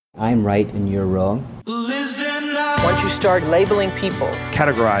I'm right and you're wrong. Once you start labeling people,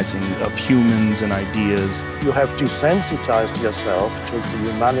 categorizing of humans and ideas, you have desensitized yourself to the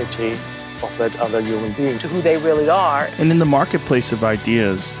humanity of that other human being. to who they really are. and in the marketplace of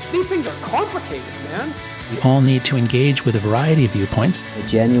ideas, These things are complicated, man. We all need to engage with a variety of viewpoints. A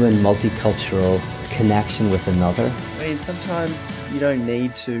genuine multicultural connection with another. I mean, sometimes you don't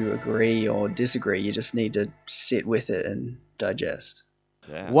need to agree or disagree. You just need to sit with it and digest.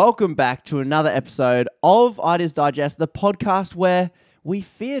 Welcome back to another episode of Ideas Digest, the podcast where we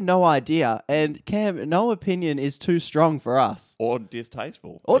fear no idea, and Cam, no opinion is too strong for us. Or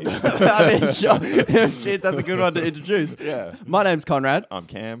distasteful. I mean, sure. Jeez, that's a good one to introduce. Yeah. My name's Conrad. I'm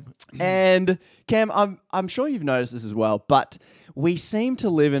Cam. And Cam, I'm sure you've noticed this as well, but we seem to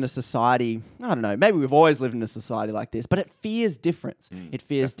live in a society, I don't know, maybe we've always lived in a society like this, but it fears difference. It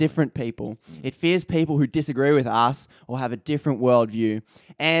fears different people. It fears people who disagree with us or have a different worldview.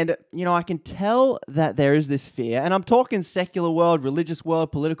 And, you know, I can tell that there is this fear, and I'm talking secular world, religious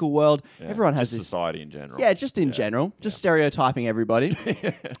world, political world. Yeah, Everyone has just this. society in general. Yeah, just in general, just stereotyping everybody.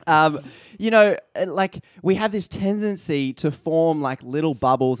 You know, like we have this tendency to form like little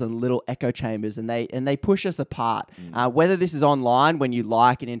bubbles and little echo chambers, and they push us apart. Whether this is online when you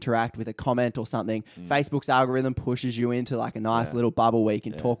like and interact with a comment or something, Facebook's algorithm pushes you into like a nice little bubble where you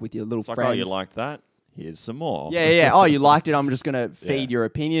can talk with your little It's like, friends. oh, you liked that? Here's some more. Yeah. Oh, you liked it. I'm just going to feed your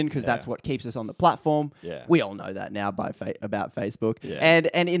opinion because that's Yeah. what keeps us on the platform. Yeah. We all know that now about Facebook. Yeah. And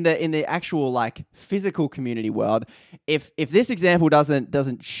in the actual like physical community world, if this example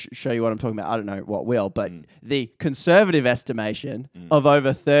doesn't show you what I'm talking about, I don't know what will. But the conservative estimation of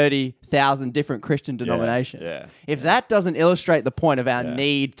over 30,000 different Christian denominations. Yeah. If that doesn't illustrate the point of our Yeah.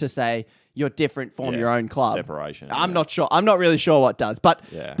 need to say you're different, form Yeah. your own club. Separation. I'm not sure. I'm not really sure what does. But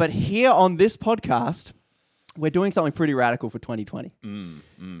Yeah. but here on this podcast, we're doing something pretty radical for 2020.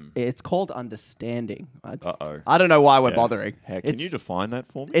 It's called understanding. Uh-oh. I don't know why we're Yeah. bothering. Can you define that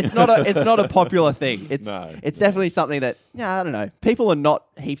for me? It's not a popular thing. It's No. definitely something that I don't know. People are not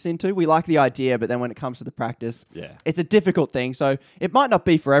heaps into. We like the idea, but then when it comes to the practice, it's a difficult thing. So it might not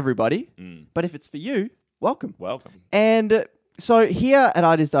be for everybody, but if it's for you, welcome. Welcome. And so here at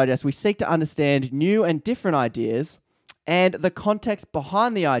Ideas Digest, we seek to understand new and different ideas and the context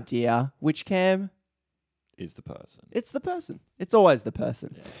behind the idea, which Cam, Is the person. it's the person. It's always the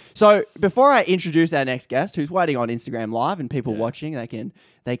person. So before I introduce our next guest, who's waiting on Instagram Live and people watching, they can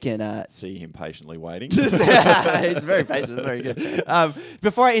See him patiently waiting. he's very patient, very good.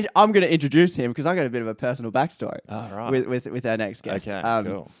 Before I'm going to introduce him because I got a bit of a personal backstory. Oh, right. with our next guest. Okay,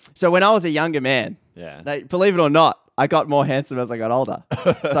 cool. So when I was a younger man, believe it or not, I got more handsome as I got older.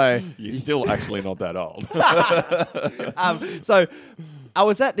 So You're still actually not that old. so I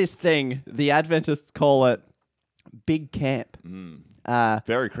was at this thing. The Adventists call it Big Camp.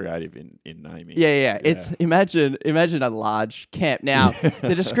 Very creative in naming. Yeah. It's imagine a large camp. Now,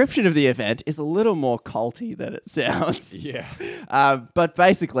 the description of the event is a little more culty than it sounds. Yeah. But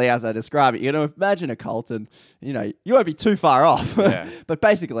basically, as I describe it, imagine a cult, and you won't be too far off. Yeah. But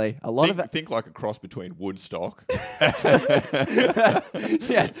basically, a lot of it, Think like a cross between Woodstock.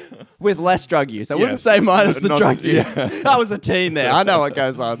 with less drug use. I wouldn't Yes. say minus the Not drug the- use. yeah. I was a teen there. I know what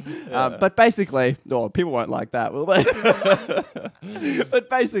goes on. But basically, people won't like that, will they? But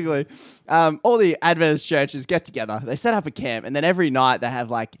basically, all the Adventist churches get together. They set up a camp, and then every night they have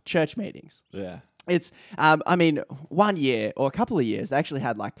like church meetings. Yeah. It's, 1 year or a couple of years, they actually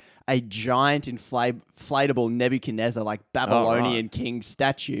had like a giant inflatable Nebuchadnezzar, like Babylonian king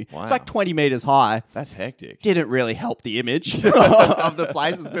statue. Wow. It's like 20 meters high. That's hectic. Didn't really help the image of the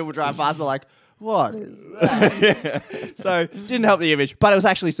place as people drive past. They're like, what is that? So didn't help the image, but it was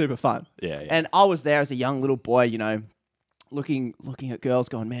actually super fun. Yeah. And I was there as a young little boy, looking at girls,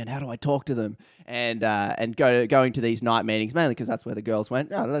 going, man, how do I talk to them? And going to these night meetings, mainly because that's where the girls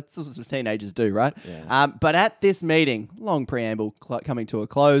went. Oh, that's what teenagers do, right? Yeah. But at this meeting, long preamble coming to a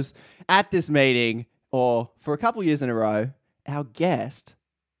close, at this meeting, or for a couple of years in a row, our guest,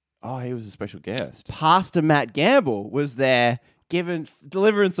 Oh, he was a special guest. Pastor Matt Gamble, was there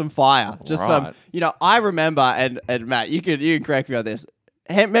delivering some fire. Just Right. some, I remember, and Matt, you can correct me on this.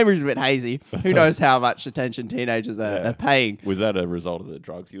 Memory's a bit hazy. Who knows how much attention teenagers are paying. Was that a result of the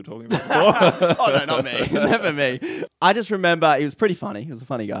drugs you were talking about before? Oh, no, not me. Never me. I just remember he was pretty funny. He was a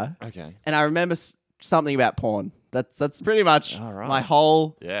funny guy. Okay. And I remember something about porn. That's pretty much All right. my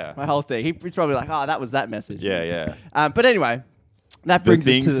whole Yeah. thing. He's probably like, oh, that was that message. Yeah. But anyway, that The brings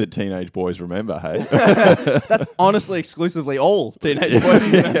us things to that teenage boys remember, hey? that's honestly exclusively all teenage boys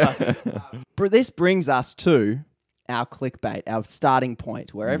remember. But this brings us to our clickbait, our starting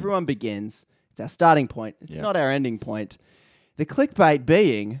point, where everyone begins. It's our starting point. It's not our ending point. The clickbait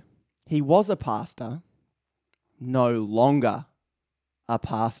being he was a pastor, no longer a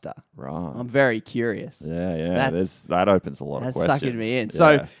pastor. Right. I'm very curious. Yeah. That opens a lot of That's questions. sucking me in. Yeah.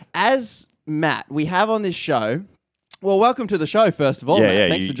 So, as Matt, we have on this show. Well, welcome to the show, first of all. Matt.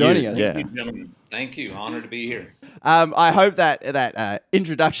 Thanks for joining us. Yeah. Thank you, gentlemen. Thank you. Honored to be here. I hope that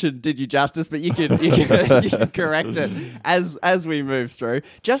introduction did you justice, but you can you can correct it as we move through.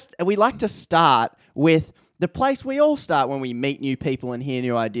 We like to start with the place we all start when we meet new people and hear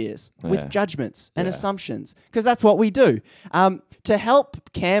new ideas, with judgments and assumptions, because that's what we do. To help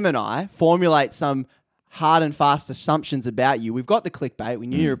Cam and I formulate some hard and fast assumptions about you, we've got the clickbait. We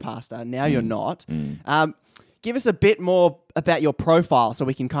knew you were a pastor. Now you're not. Give us a bit more about your profile so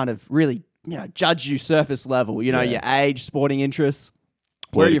we can kind of really, judge you surface level. Your age, sporting interests,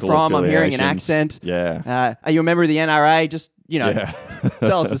 where are you from? I'm hearing an accent. Yeah. Are you a member of the NRA? Just,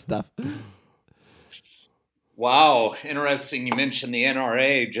 tell us this stuff. Wow, interesting. You mentioned the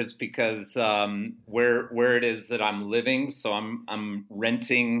NRA just because where it is that I'm living. So I'm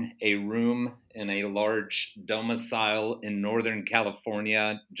renting a room in a large domicile in Northern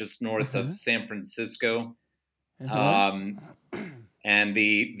California, just north of San Francisco. And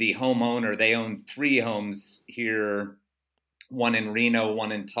the homeowner, they own 3 homes here, one in Reno,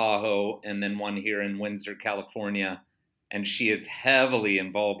 one in Tahoe, and then one here in Windsor, California. And she is heavily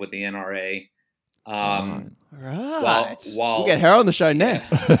involved with the NRA. Right. While we'll get her on the show next.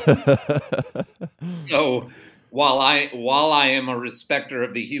 So while I am a respecter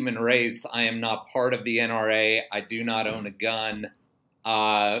of the human race, I am not part of the NRA. I do not own a gun.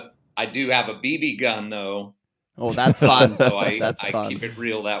 I do have a BB gun though. Oh, that's fun. So I fun. keep it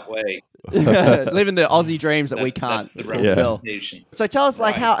real that way. Living the Aussie dreams that we can't that's the fulfill. representation. So tell us,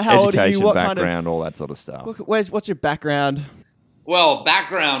 like, Right. how old are you? Education, What background, all that sort of stuff. what's your background? Well,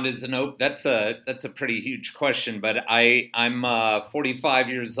 background is that's a pretty huge question, but I'm 45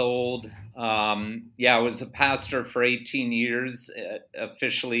 years old. I was a pastor for 18 years,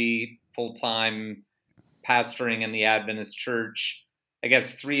 officially full-time pastoring in the Adventist Church. I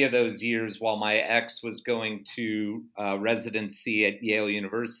guess 3 of those years while my ex was going to residency at Yale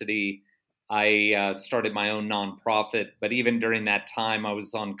University, I started my own nonprofit. But even during that time, I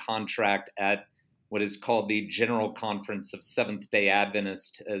was on contract at what is called the General Conference of Seventh-day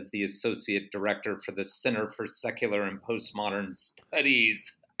Adventist as the Associate Director for the Center for Secular and Postmodern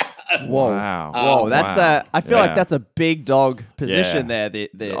Studies. Whoa. Wow. That's I feel like that's a big dog position there.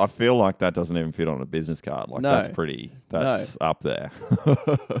 I feel like that doesn't even fit on a business card. Like that's up there.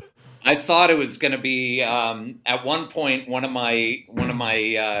 I thought it was going to be at one point one of my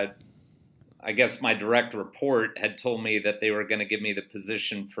I guess my direct report had told me that they were going to give me the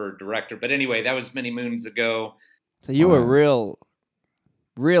position for director. But anyway, that was many moons ago. So you were real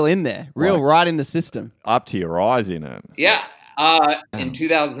in there, right in the system. Up to your eyes in it. Yeah. In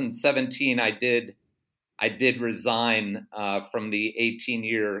 2017, I did resign from the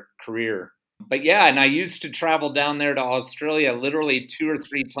 18-year career. But yeah, and I used to travel down there to Australia literally 2 or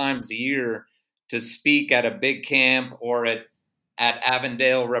 3 times a year to speak at a big camp or at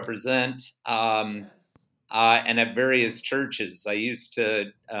Avondale Represent and at various churches. I used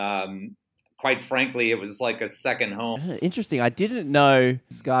to, quite frankly, it was like a second home. Interesting. I didn't know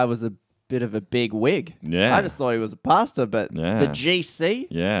this guy was a bit of a big wig. Yeah. I just thought he was a pastor, but the GC,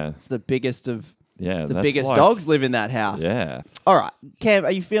 it's the biggest of the biggest dogs live in that house. Yeah. All right, Cam,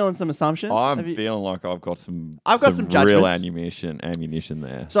 are you feeling some assumptions? I'm feeling like I've got some judgments. real ammunition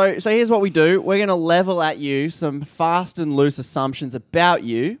there. So here's what we do. We're going to level at you some fast and loose assumptions about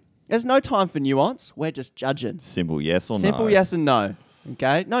you. There's no time for nuance. We're just judging. Simple yes or no. Simple yes and no.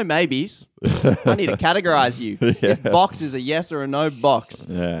 Okay? No maybes. I need to categorize you. This box is a yes or a no box.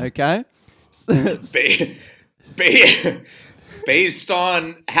 Yeah. Okay? Based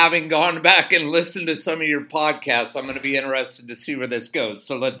on having gone back and listened to some of your podcasts, I'm going to be interested to see where this goes.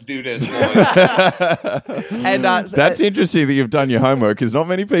 So let's do this, boys. And that's interesting that you've done your homework, because not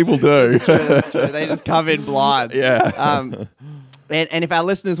many people do. That's true. They just come in blind. Yeah. And if our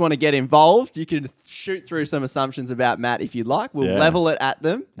listeners want to get involved, you can shoot through some assumptions about Matt if you'd like. We'll level it at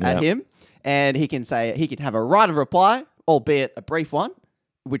him, and he can have a right of reply, albeit a brief one,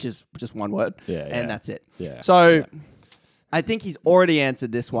 which is just one word, and that's it. Yeah. So I think he's already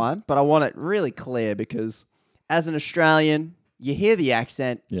answered this one, but I want it really clear because as an Australian, you hear the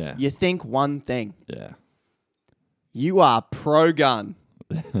accent, you think one thing. Yeah. You are pro-gun.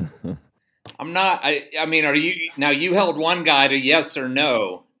 I'm not. I mean, are you now? You held one guy to yes or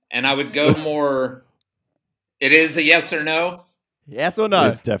no, and I would go more. It is a yes or no. Yes or no?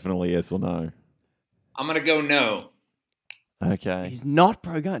 It's definitely yes or no. I'm gonna go no. Okay. He's not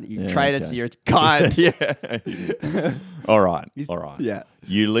pro-gun. You trade it to your kind. Yeah. All right. Yeah. Yeah.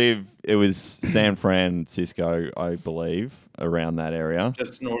 You live. was San Francisco, I believe, around that area.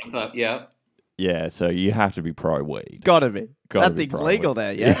 Just north of, yeah. Yeah, so you have to be pro weed. Gotta be. That be thing's legal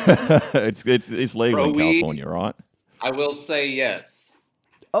there, yeah. it's legal in Pro-weed. California, right? I will say yes.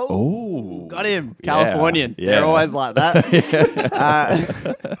 Oh, got him. Californian. Yeah. They're always like that.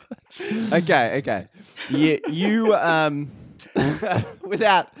 Okay. You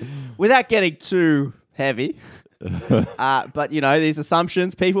without getting too heavy, but these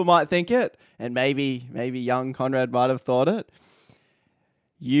assumptions, people might think it, and maybe young Conrad might have thought it.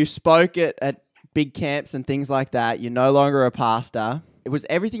 You spoke at big camps and things like that. You're no longer a pastor. It was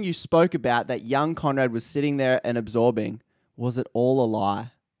everything you spoke about that young Conrad was sitting there and absorbing. Was it all a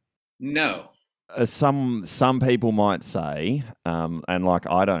lie? No. Some people might say, and like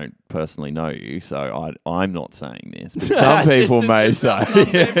I don't personally know you, so I'm not saying this, but some people may say.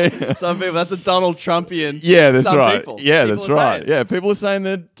 Some people, that's a Donald Trumpian. Yeah, that's some right. People. Yeah, People that's are right. saying. Yeah, people are saying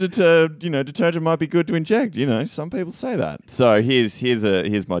that detergent might be good to inject. Some people say that. So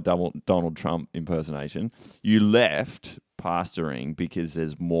here's my Donald Trump impersonation. You left pastoring because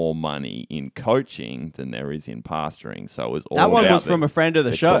there's more money in coaching than there is in pastoring. So it was all that one about was from a friend of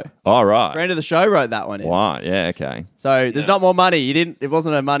the show. Oh, right. Friend of the show wrote that one in. Wow. Yeah. Okay. So there's not more money. It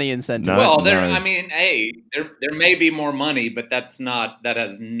wasn't a money incentive. No. Well, I mean, hey, there may be more money, but that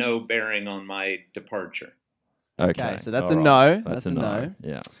has no bearing on my departure. Okay, so that's all a right. no. That's a no.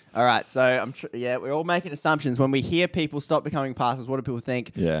 Yeah. All right, so we're all making assumptions. When we hear people stop becoming pastors, what do people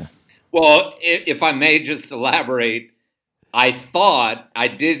think? Yeah. Well, if I may just elaborate, I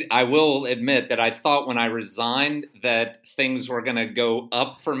will admit that I thought when I resigned that things were going to go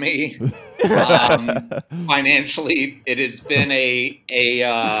up for me. Financially, it has been a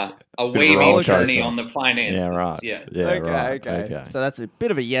wavy journey on the finances. Yeah, right. Yes. Yeah, Okay. So that's a bit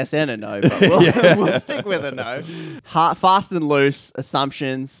of a yes and a no, but we'll stick with a no. Fast and loose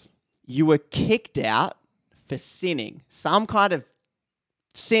assumptions. You were kicked out for sinning. Some kind of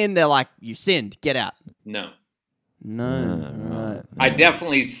sin. They're like, you sinned. Get out. No. Right. I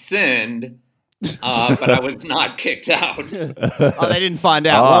definitely sinned, but I was not kicked out. Oh, they didn't find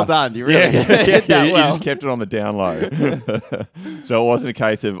out. Well done. You really hit that you well. just kept it on the down low. So it wasn't a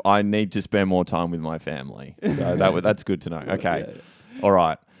case of I need to spend more time with my family. So that's good to know. Okay. All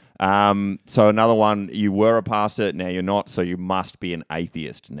right. So another one, you were a pastor, now you're not, so you must be an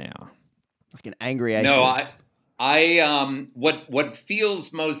atheist now. Like an angry atheist. No, I what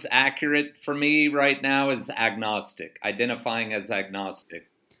feels most accurate for me right now is agnostic, identifying as agnostic.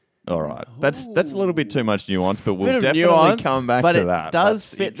 All right. That's a little bit too much nuance, but we'll definitely nuance, come back but to that. It does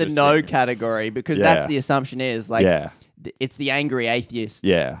fit the no category because that's the assumption is it's the angry atheist.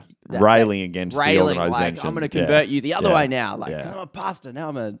 Yeah. Railing against the organization. Like, I'm going to convert you the other way now. Like, I'm a pastor. Now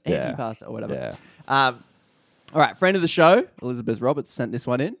I'm an anti-pastor or whatever. Yeah. All right. Friend of the show, Elizabeth Roberts, sent this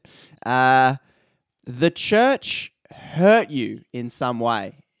one in. The church hurt you in some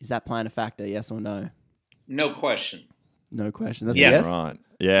way. Is that playing a factor? Yes or no? No question. No question. That's yes. a yes? Right.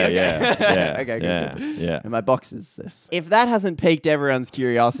 Yeah. Okay, good. Yeah. And my box is this. If that hasn't piqued everyone's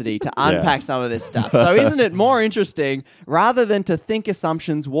curiosity to unpack some of this stuff, so isn't it more interesting, rather than to think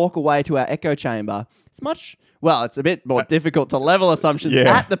assumptions, walk away to our echo chamber? It's a bit more difficult to level assumptions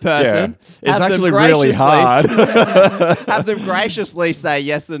at the person. Yeah. It's actually really hard. Have them graciously say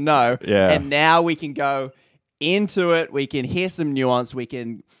yes and no. Yeah. And now we can go into it. We can hear some nuance. We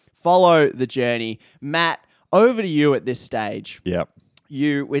can follow the journey. Matt, over to you at this stage. Yep.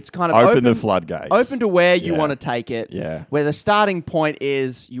 It's kind of open the floodgates. Open to where you want to take it. Yeah. Where the starting point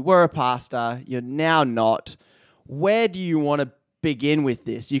is, you were a pastor, you're now not. Where do you want to begin with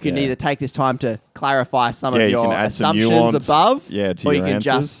this? You can either take this time to clarify some of your assumptions above, or you can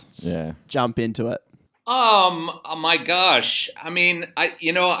just jump into it. Oh my gosh. I mean,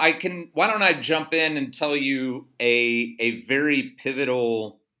 I can. Why don't I jump in and tell you a very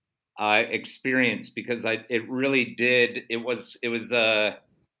pivotal experience, because it really did. It was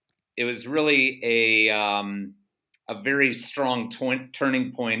really a very strong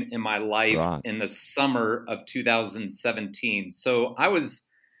turning point in my life in the summer of 2017. So I was,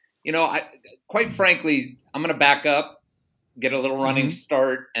 quite frankly, I'm going to back up, get a little running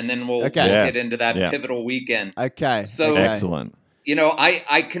start, and then we'll get into that pivotal weekend. Okay. So excellent.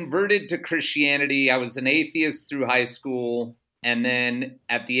 I converted to Christianity. I was an atheist through high school. And then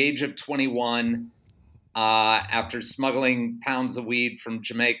at the age of 21, after smuggling pounds of weed from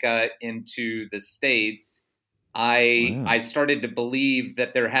Jamaica into the States, I started to believe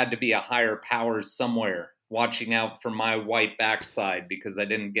that there had to be a higher power somewhere watching out for my white backside because I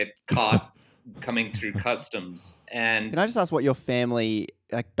didn't get caught coming through customs. And can I just ask what your family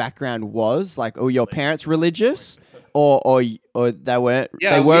background was? Like, were your parents religious? or they weren't.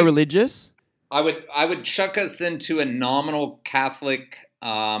 Yeah, they were religious. I would chuck us into a nominal Catholic.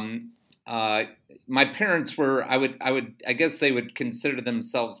 My parents were. I guess they would consider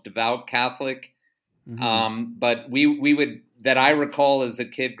themselves devout Catholic. Mm-hmm. But we would, that I recall as a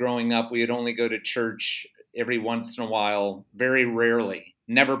kid growing up, we would only go to church every once in a while, very rarely.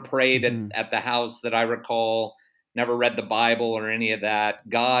 Never prayed at the house that I recall. Never read the Bible or any of that.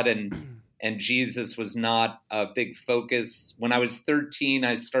 God and Jesus was not a big focus. When I was 13,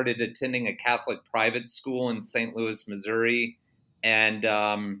 I started attending a Catholic private school in St. Louis, Missouri, and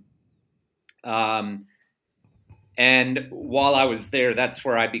while I was there, that's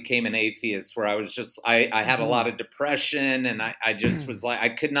where I became an atheist, where I was just, I had a lot of depression, and I just was like, I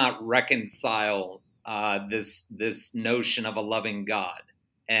could not reconcile this notion of a loving God.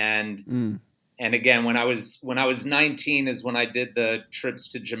 And again, when I was 19 is when I did the trips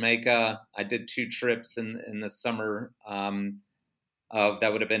to Jamaica. I did 2 trips in the summer of,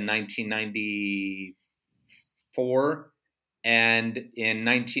 that would have been 1994. And in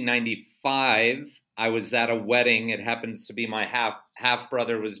 1995, I was at a wedding. It happens to be my half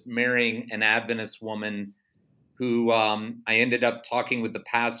brother was marrying an Adventist woman who I ended up talking with the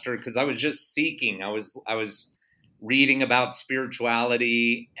pastor because I was just seeking. I was reading about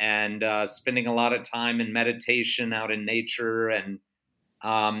spirituality and spending a lot of time in meditation out in nature. And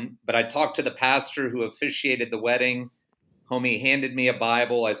but I talked to the pastor who officiated the wedding. Homie handed me a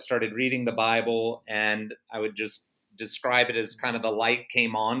Bible. I started reading the Bible, and I would just describe it as kind of the light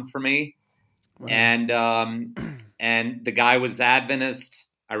came on for me. Wow. And the guy was Adventist.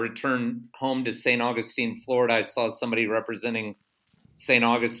 I returned home to St. Augustine, Florida. I saw somebody representing St.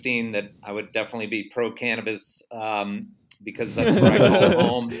 Augustine that I would definitely be pro-cannabis because that's where I call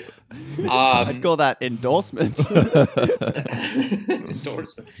home. I'd call that endorsement.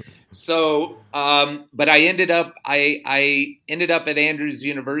 Endorsement. So, but I ended up at Andrews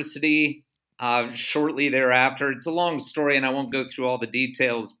University shortly thereafter. It's a long story, and I won't go through all the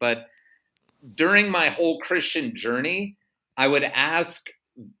details, but during my whole Christian journey, I would ask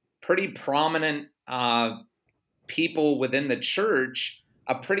pretty prominent people within the church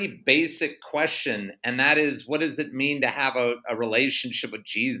a pretty basic question, and that is, what does it mean to have a relationship with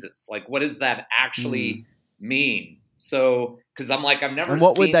Jesus? Like, what does that actually mean? So, because I'm like, I've never. And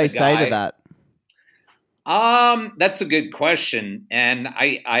what seen would they the say guy. to that? That's a good question, and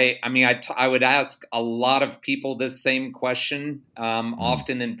I mean, I would ask a lot of people this same question,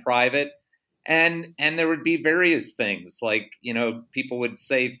 often in private. And there would be various things like, people would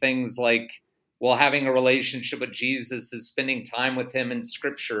say things like, well, having a relationship with Jesus is spending time with him in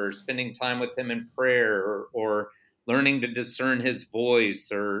scripture, or spending time with him in prayer, or learning to discern his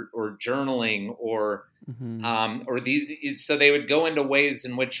voice, or journaling, or these. So they would go into ways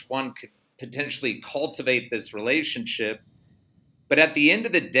in which one could potentially cultivate this relationship. But at the end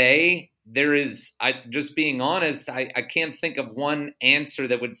of the day, just being honest, I can't think of one answer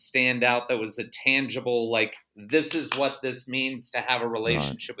that would stand out that was a tangible, like, this is what this means to have a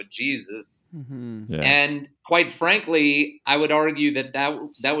relationship with Jesus. Mm-hmm. Yeah. And quite frankly, I would argue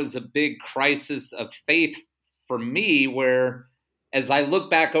that was a big crisis of faith for me, where as I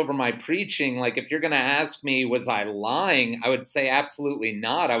look back over my preaching, like, if you're going to ask me, was I lying? I would say absolutely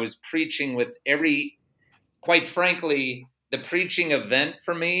not. I was preaching with quite frankly, the preaching event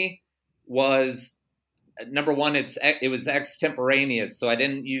for me was, number one, it was extemporaneous. So I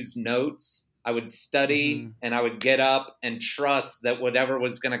didn't use notes. I would study and I would get up and trust that whatever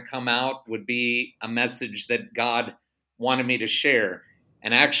was going to come out would be a message that God wanted me to share.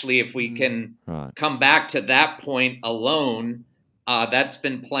 And actually, if we can come back to that point alone, that's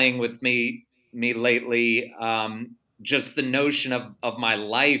been playing with me lately. Just the notion of my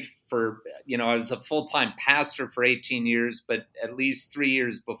life for, I was a full-time pastor for 18 years, but at least 3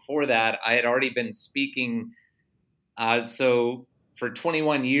 years before that, I had already been speaking. So for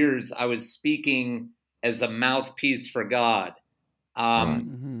 21 years, I was speaking as a mouthpiece for God.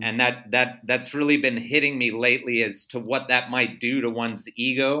 And that's really been hitting me lately as to what that might do to one's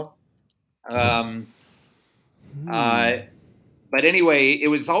ego. But anyway, it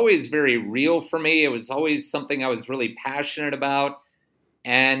was always very real for me. It was always something I was really passionate about.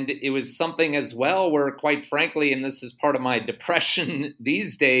 And it was something as well where, quite frankly, and this is part of my depression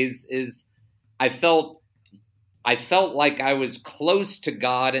these days, is I felt like I was close to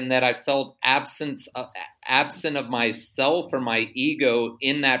God, and that I felt absent of myself or my ego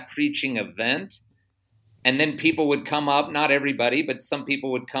in that preaching event. And then people would come up, not everybody, but some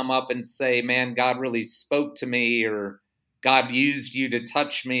people would come up and say, man, God really spoke to me, or God used you to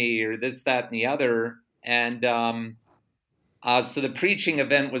touch me, or this, that, and the other. And So the preaching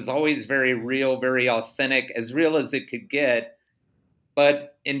event was always very real, very authentic, as real as it could get.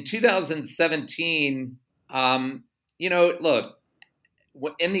 But in 2017, look,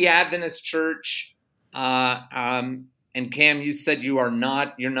 in the Adventist church, and Cam, you said you're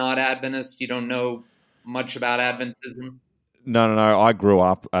not Adventist. You don't know much about Adventism. No. I grew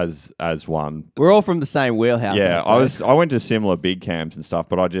up as one. We're all from the same wheelhouse. Yeah, I went to similar big camps and stuff,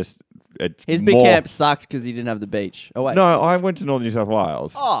 but his big camp sucked because he didn't have the beach. Oh wait, no, I went to Northern New South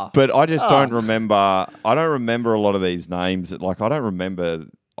Wales. But I just don't remember. I don't remember a lot of these names. Like I don't remember.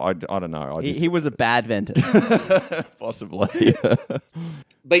 I don't know. He was a bad venter. Possibly.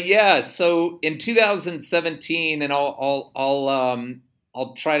 But yeah, so in 2017, and I'll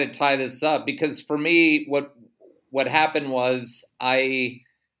try to tie this up, because for me, what happened was I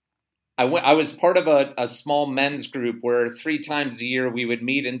was part of a small men's group where 3 times a year we would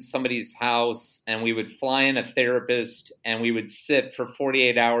meet in somebody's house and we would fly in a therapist and we would sit for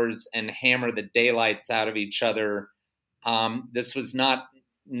 48 hours and hammer the daylights out of each other. This was not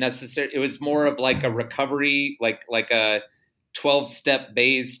necessary. It was more of like a recovery, like a 12-step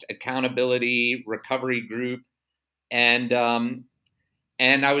based accountability recovery group. And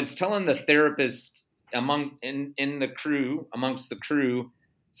I was telling the therapist amongst the crew,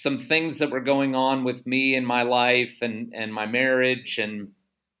 some things that were going on with me in my life and my marriage. And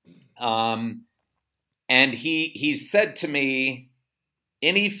he said to me,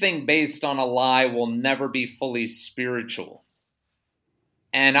 anything based on a lie will never be fully spiritual.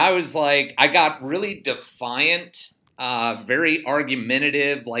 And I was like, I got really defiant, very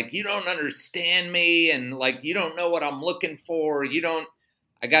argumentative, like, you don't understand me. And like, you don't know what I'm looking for.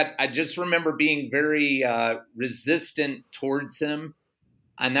 I just remember being very resistant towards him.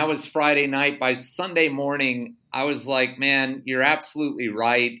 And that was Friday night. By Sunday morning, I was like, man, you're absolutely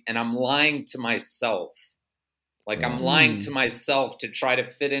right. And I'm lying to myself. Like I'm lying to myself to try to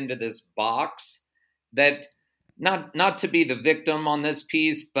fit into this box that not to be the victim on this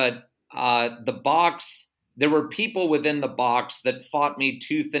piece, but the box, there were people within the box that fought me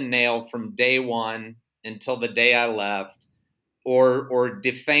tooth and nail from day one until the day I left. Or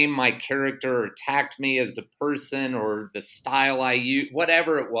defame my character, or attacked me as a person, or the style I use,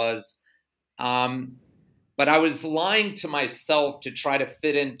 whatever it was. But I was lying to myself to try to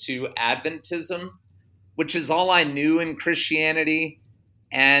fit into Adventism, which is all I knew in Christianity.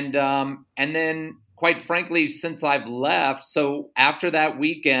 And then, quite frankly, since I've left, so after that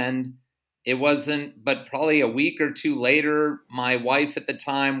weekend, it wasn't, but probably a week or two later, my wife at the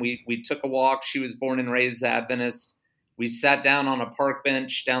time, we took a walk. She was born and raised Adventist. We sat down on a park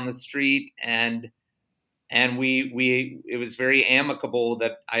bench down the street, and it was very amicable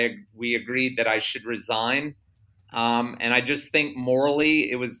that we agreed that I should resign. And I just think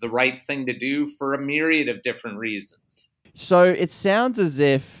morally it was the right thing to do for a myriad of different reasons. So it sounds as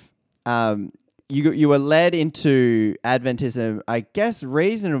if you were led into Adventism, I guess,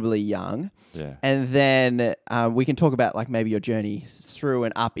 reasonably young. Yeah. And then we can talk about like maybe your journey through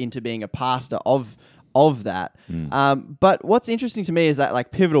and up into being a pastor of that. But what's interesting to me is that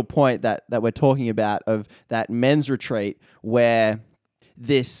like pivotal point that we're talking about of that men's retreat where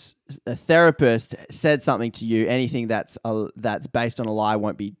this therapist said something to you, anything that's based on a lie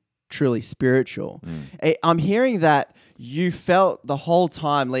won't be truly spiritual. I'm hearing that you felt the whole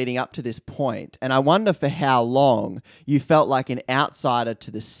time leading up to this point, and I wonder for how long you felt like an outsider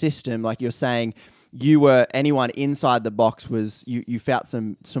to the system. Like you're saying, anyone inside the box was, you felt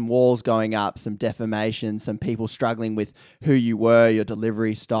some walls going up, some defamation, some people struggling with who you were, your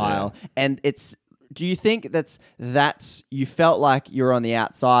delivery style. Yeah. And do you think that's you felt like you were on the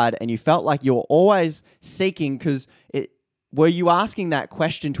outside and you felt like you were always seeking, were you asking that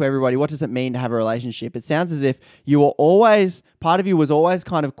question to everybody, what does it mean to have a relationship? It sounds as if part of you was always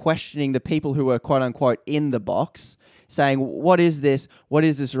kind of questioning the people who were quote unquote in the box, saying, what is this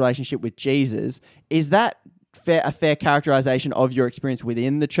relationship with Jesus? Is that a fair characterization of your experience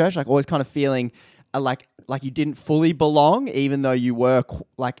within the church? Like always kind of feeling like you didn't fully belong, even though you were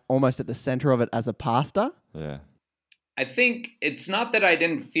like almost at the center of it as a pastor? Yeah. I think it's not that I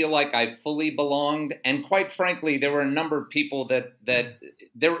didn't feel like I fully belonged. And quite frankly, there were a number of people that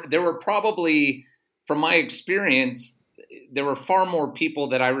there were probably, from my experience, there were far more people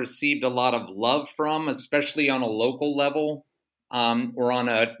that I received a lot of love from, especially on a local level, or on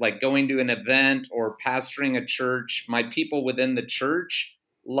going to an event or pastoring a church. My people within the church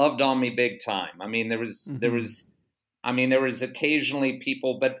loved on me big time. I mean, there was occasionally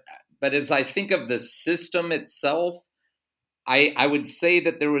people, but as I think of the system itself, I would say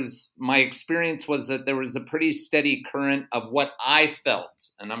that my experience was that there was a pretty steady current of what I felt.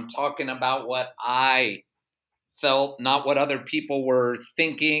 And I'm talking about what I felt, not what other people were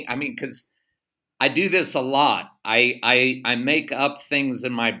thinking. I mean, because I do this a lot. I make up things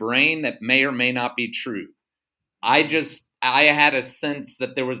in my brain that may or may not be true. I had a sense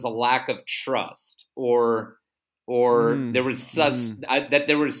that there was a lack of trust, or there was that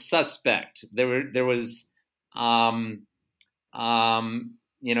there was suspect. There was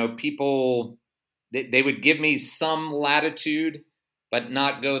people. They would give me some latitude, but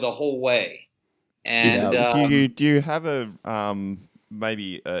not go the whole way. And do you have a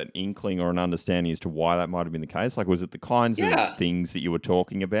maybe an inkling or an understanding as to why that might have been the case? Like, was it the kinds of things that you were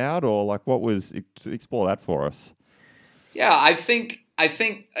talking about, or like what was? Explore that for us. Yeah, I think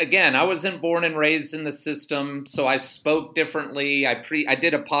again, I wasn't born and raised in the system, so I spoke differently. I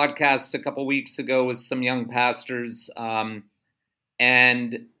did a podcast a couple weeks ago with some young pastors, and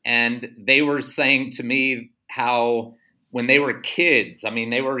they were saying to me how when they were kids, I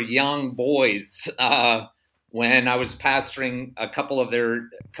mean, they were young boys. When I was pastoring, a couple of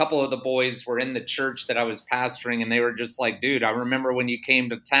the boys were in the church that I was pastoring, and they were just like, "Dude, I remember when you came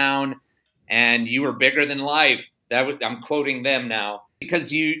to town, and you were bigger than life." I'm quoting them now,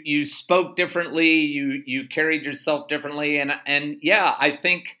 because you spoke differently, you carried yourself differently, and yeah, I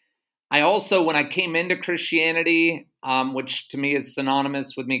think I also, when I came into Christianity, which to me is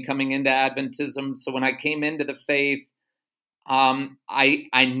synonymous with me coming into Adventism, so when I came into the faith, I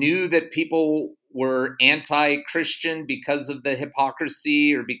knew that people were anti-Christian because of the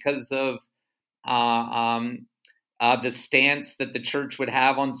hypocrisy, or because of the stance that the church would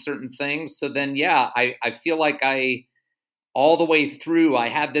have on certain things. So then, I feel like all the way through, I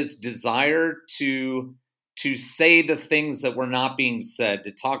had this desire to say the things that were not being said,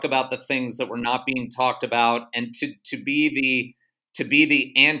 to talk about the things that were not being talked about, and to be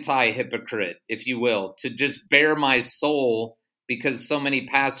the anti-hypocrite, if you will, to just bare my soul, because so many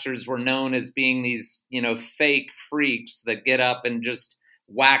pastors were known as being these, fake freaks that get up and just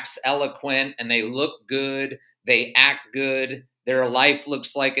wax eloquent, and they look good, they act good, their life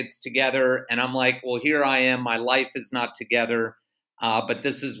looks like it's together. And I'm like, well, here I am, my life is not together, but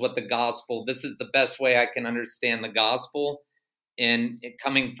this is what this is the best way I can understand the gospel, and it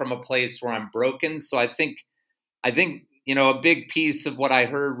coming from a place where I'm broken. So I think, a big piece of what I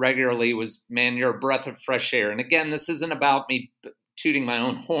heard regularly was, man, you're a breath of fresh air. And again, this isn't about me tooting my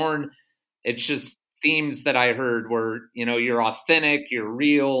own horn. It's just themes that I heard were, you're authentic, you're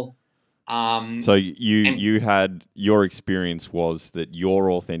real. So you had, your experience was that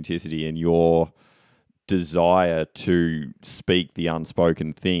your authenticity and your desire to speak the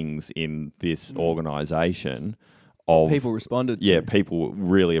unspoken things in this organization, people responded to. Yeah, people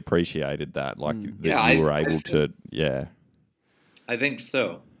really appreciated that. Like that you were able to. Yeah, I think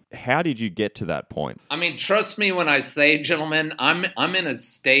so. How did you get to that point? I mean, trust me when I say, gentlemen, I'm in a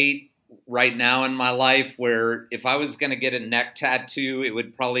state right now in my life where if I was going to get a neck tattoo, it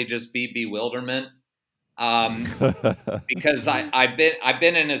would probably just be bewilderment. Because I've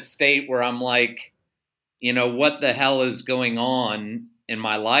been in a state where I'm like, what the hell is going on in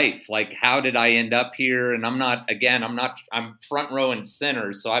my life? Like, how did I end up here? And I'm front row and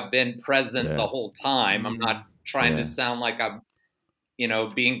center. So I've been present the whole time. I'm not trying to sound like I'm,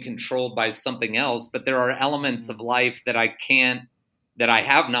 being controlled by something else, but there are elements of life that I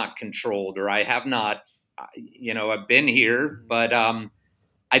have not controlled, or I have not, I've been here, but I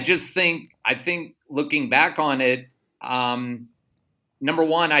think looking back on it, number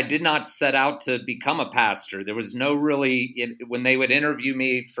one, I did not set out to become a pastor. There was no when they would interview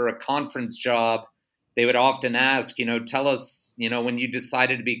me for a conference job, they would often ask, tell us, when you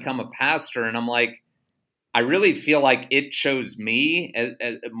decided to become a pastor. And I'm like, I really feel like it chose me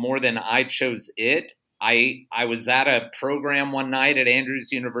more than I chose it. I was at a program one night at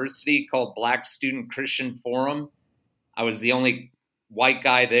Andrews University called Black Student Christian Forum. I was the only white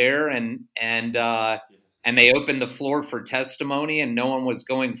guy there, and they opened the floor for testimony, and no one was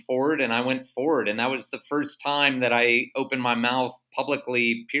going forward, and I went forward, and that was the first time that I opened my mouth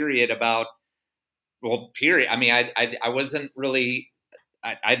publicly. Period. I mean, I wasn't really.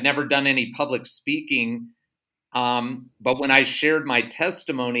 I'd never done any public speaking, but when I shared my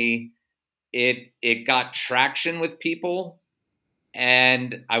testimony, it got traction with people,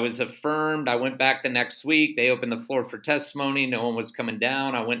 and I was affirmed. I went back the next week. They opened the floor for testimony. No one was coming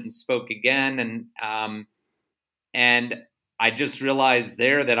down. I went and spoke again, and I just realized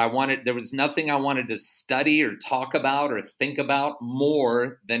there that there was nothing I wanted to study or talk about or think about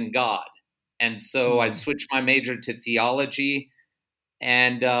more than God. And so I switched my major to theology,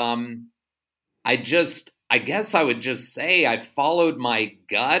 and I guess I would just say I followed my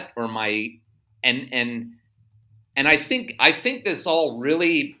gut, or and I think this all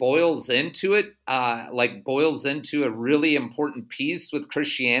really boils into it, boils into a really important piece with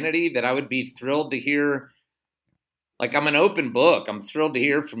Christianity that I would be thrilled to hear. Like, I'm an open book. I'm thrilled to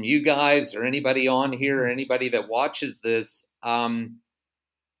hear from you guys or anybody on here or anybody that watches this.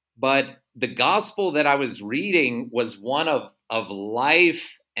 But the gospel that I was reading was one of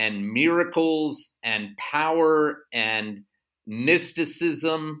life and miracles and power and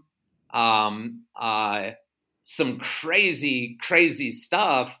mysticism, some crazy, crazy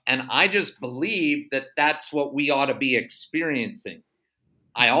stuff. And I just believe that that's what we ought to be experiencing.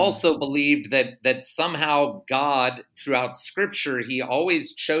 I also believed that somehow God, throughout Scripture, he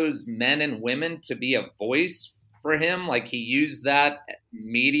always chose men and women to be a voice for him. Like, he used that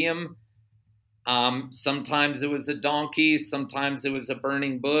medium. Sometimes it was a donkey, sometimes it was a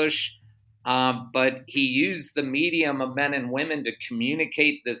burning bush, but he used the medium of men and women to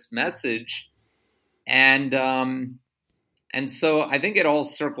communicate this message. And so I think it all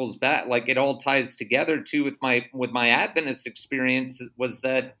circles back, like it all ties together too with my Adventist experience, was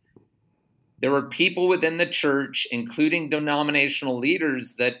that there were people within the church, including denominational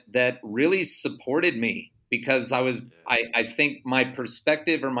leaders, that really supported me, because I think my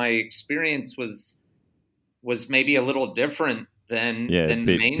perspective or my experience was maybe a little different than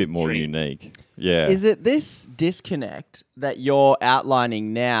mainstream. Bit more unique. Yeah. Is it this disconnect that you're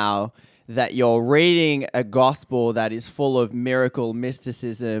outlining now, that you're reading a gospel that is full of miracle,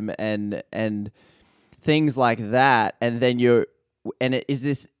 mysticism, and things like that, and then is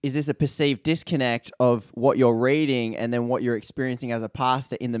this a perceived disconnect of what you're reading and then what you're experiencing as a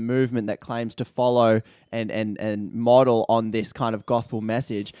pastor in the movement that claims to follow and model on this kind of gospel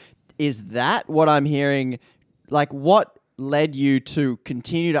message? Is that what I'm hearing? Like, what led you to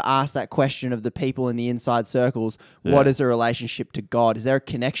continue to ask that question of the people in the inside circles? Yeah. What is a relationship to God? Is there a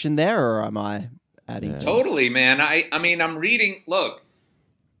connection there, or am I adding? Totally, man. I mean, I'm reading. Look,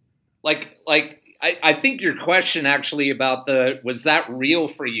 I think your question actually about was that real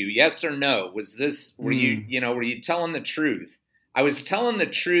for you? Yes or no? Was this, were you telling the truth? I was telling the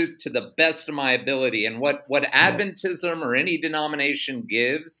truth to the best of my ability. And what Adventism or any denomination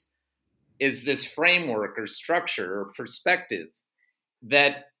gives is this framework or structure or perspective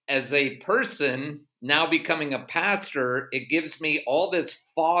that, as a person now becoming a pastor, it gives me all this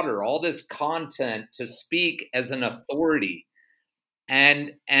fodder, all this content to speak as an authority.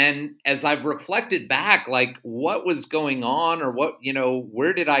 And as I've reflected back, like, what was going on, or what,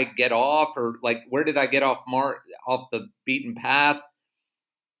 where did I get off, or like, where did I get off the beaten path?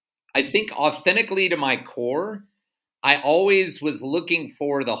 I think authentically to my core, I always was looking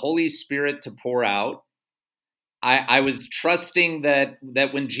for the Holy Spirit to pour out. I was trusting that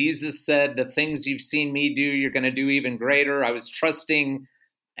when Jesus said, the things you've seen me do, you're going to do even greater. I was trusting,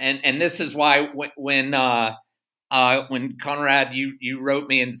 and this is why when Conrad, you wrote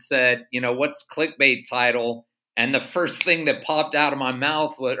me and said, what's clickbait title? And the first thing that popped out of my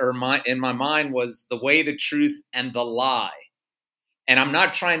mouth in my mind was the way, the truth, and the lie. And I'm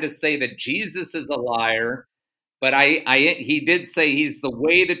not trying to say that Jesus is a liar, but he did say he's the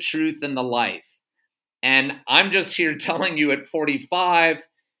way, the truth, and the life. And I'm just here telling you at 45,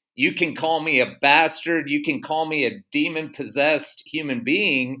 you can call me a bastard, you can call me a demon-possessed human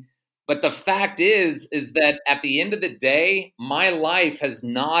being, but the fact is that at the end of the day, my life has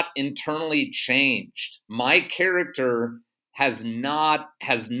not internally changed. My character has not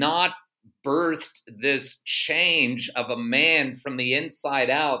birthed this change of a man from the inside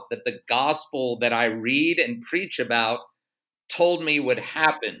out that the gospel that I read and preach about told me would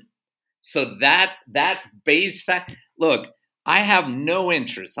happen. So that base fact, look, I have no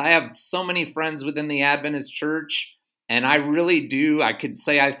interest. I have so many friends within the Adventist church, and I really do. I could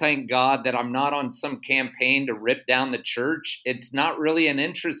say I thank God that I'm not on some campaign to rip down the church. It's not really an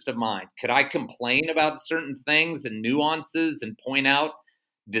interest of mine. Could I complain about certain things and nuances and point out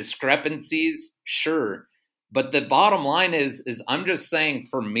discrepancies? Sure. But the bottom line is I'm just saying,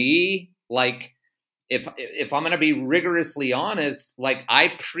 for me, like, if I'm going to be rigorously honest, like,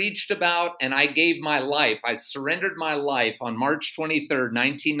 I preached about and I gave my life. I surrendered my life on March 23rd,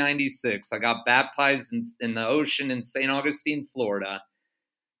 1996. I got baptized in the ocean in St. Augustine, Florida,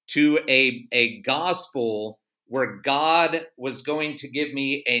 to a gospel where God was going to give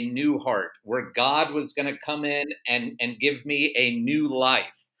me a new heart, where God was going to come in and give me a new life.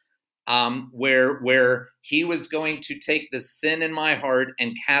 Where he was going to take the sin in my heart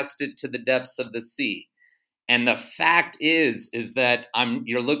and cast it to the depths of the sea. And the fact is that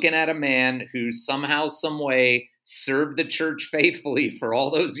you're looking at a man who somehow, some way served the church faithfully for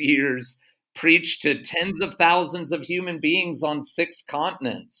all those years, preached to tens of thousands of human beings on 6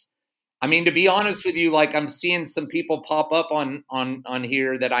 continents, I mean, to be honest with you, like I'm seeing some people pop up on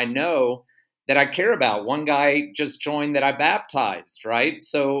here that I know that I care about. One guy just joined that I baptized, right?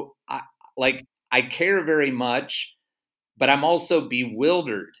 So I care very much, but I'm also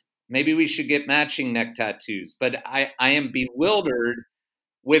bewildered. Maybe we should get matching neck tattoos, but I am bewildered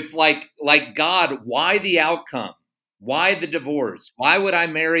with like God, why the outcome? Why the divorce? Why would I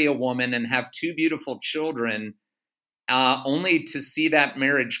marry a woman and have two beautiful children only to see that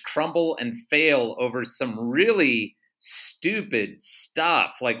marriage crumble and fail over some really stupid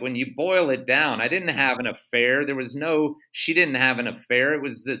stuff? Like when you boil it down, I didn't have an affair. She didn't have an affair. It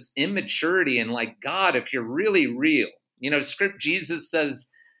was this immaturity and like, God, if you're really real, Jesus says,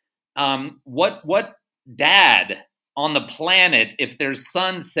 what dad on the planet, if their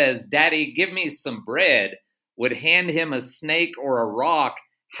son says, Daddy, give me some bread, would hand him a snake or a rock?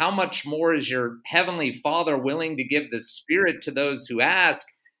 How much more is your heavenly Father willing to give the Spirit to those who ask?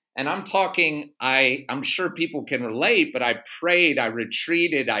 And I'm talking, I'm sure people can relate, but I prayed, I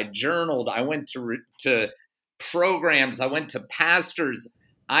retreated, I journaled, I went to programs, I went to pastors,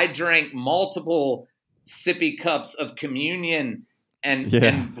 I drank multiple sippy cups of communion and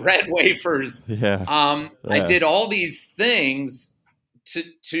bread wafers. I did all these things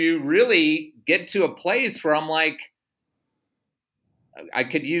to really get to a place where I'm like, I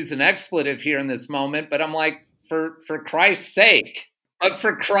could use an expletive here in this moment, but I'm like, for Christ's sake. But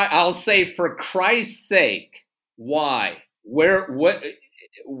I'll say for Christ's sake, why? What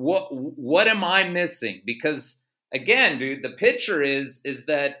am I missing? Because again, dude, the picture is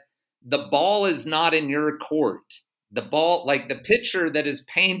that the ball is not in your court. The ball, like the picture that is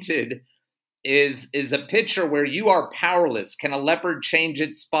painted is a picture where you are powerless. Can a leopard change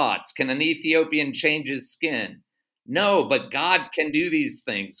its spots? Can an Ethiopian change his skin? No, but God can do these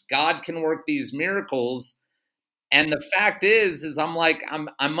things. God can work these miracles. And the fact is I'm like,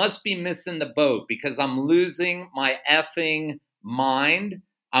 I must be missing the boat because I'm losing my effing mind.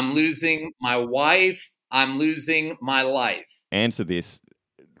 I'm losing my wife. I'm losing my life. Answer this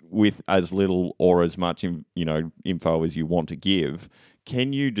with as little or as much, info as you want to give.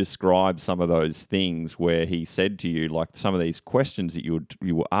 Can you describe some of those things where he said to you, like some of these questions that you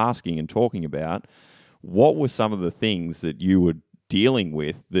were asking and talking about? What were some of the things that you were dealing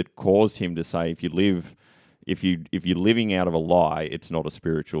with that caused him to say, if you're living out of a lie, it's not a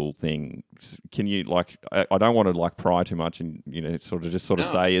spiritual thing? Can you I don't want to pry too much and sort of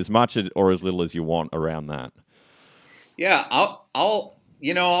say as much or as little as you want around that. Yeah, I'll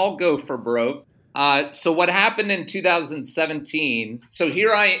go for broke. So what happened in 2017? So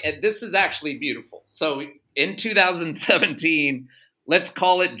this is actually beautiful. So in 2017, let's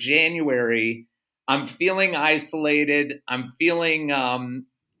call it January, I'm feeling isolated. I'm feeling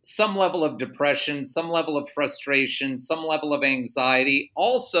some level of depression, some level of frustration, some level of anxiety.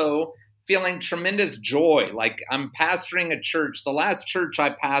 Also feeling tremendous joy. Like I'm pastoring a church. The last church I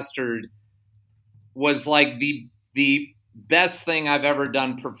pastored was like the best thing I've ever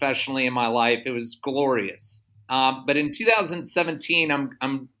done professionally in my life. It was glorious. But in 2017,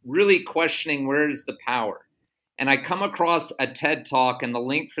 I'm really questioning where is the power. And I come across a TED Talk, and the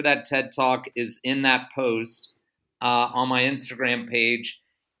link for that TED Talk is in that post on my Instagram page.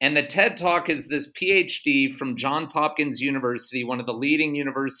 And the TED Talk is this PhD from Johns Hopkins University, one of the leading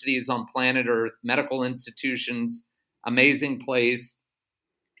universities on planet Earth, medical institutions, amazing place.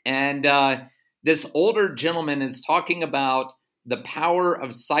 And this older gentleman is talking about the power of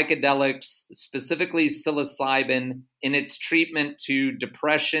psychedelics, specifically psilocybin, in its treatment to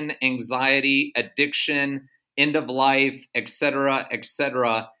depression, anxiety, addiction, end of life, et cetera,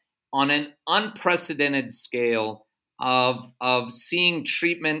 on an unprecedented scale of seeing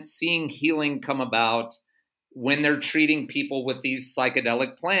treatment, seeing healing come about when they're treating people with these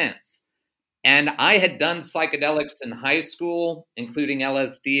psychedelic plants. And I had done psychedelics in high school, including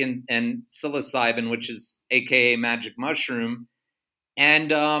LSD and psilocybin, which is AKA magic mushroom.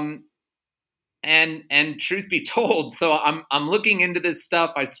 And truth be told, so I'm looking into this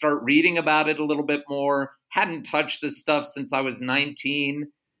stuff. I start reading about it a little bit more. Hadn't touched this stuff since I was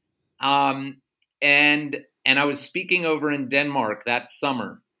 19. And I was speaking over in Denmark that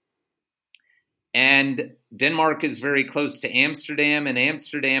summer. And Denmark is very close to Amsterdam. In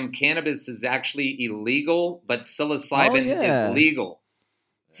Amsterdam, cannabis is actually illegal, but psilocybin is legal.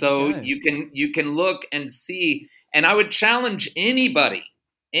 So you can look and see. And I would challenge anybody,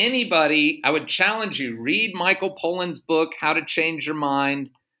 I would challenge you, read Michael Pollan's book, How to Change Your Mind.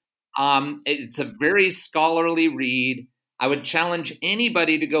 It's a very scholarly read. I would challenge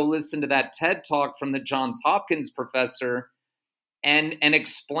anybody to go listen to that TED Talk from the Johns Hopkins professor and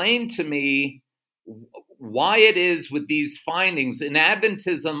explain to me why it is with these findings. In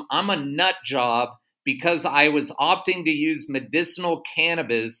Adventism, I'm a nut job because I was opting to use medicinal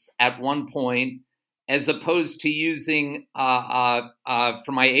cannabis at one point, as opposed to using, for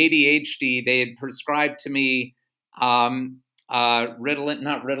my ADHD, they had prescribed to me Ritalin,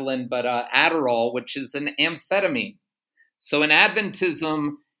 not Ritalin, but Adderall, which is an amphetamine. So in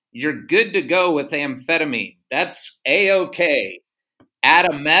Adventism, you're good to go with amphetamine. That's A-okay. Add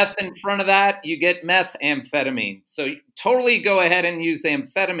a meth in front of that, you get methamphetamine. So totally go ahead and use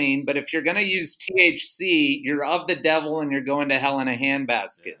amphetamine, but if you're going to use THC, you're of the devil and you're going to hell in a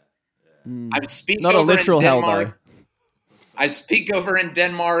handbasket. I speak Not a literal hell, though. I speak over in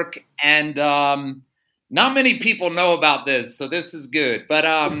Denmark, and not many people know about this, so this is good. But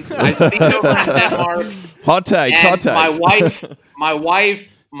I speak over in Denmark. Hot take.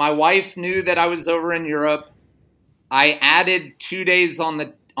 My wife knew that I was over in Europe. I added 2 days on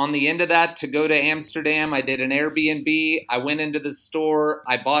the end of that to go to Amsterdam. I did an Airbnb. I went into the store.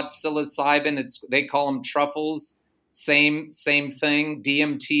 I bought psilocybin. They call them truffles. Same thing.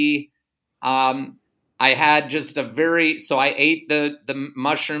 DMT. I had just so I ate the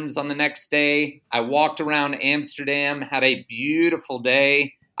mushrooms on the next day. I walked around Amsterdam, had a beautiful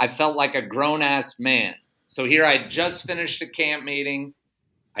day. I felt like a grown-ass man. So here I just finished a camp meeting.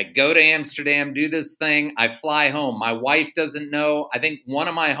 I go to Amsterdam, do this thing. I fly home. My wife doesn't know. I think one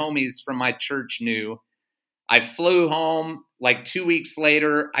of my homies from my church knew. I flew home. Like 2 weeks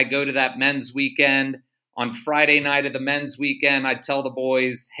later, I go to that men's weekend. On Friday night of the men's weekend, I tell the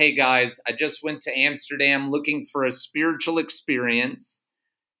boys, hey guys, I just went to Amsterdam looking for a spiritual experience,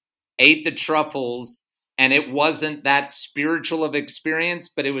 ate the truffles, and it wasn't that spiritual of experience,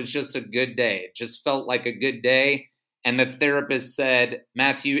 but it was just a good day. It just felt like a good day. And the therapist said,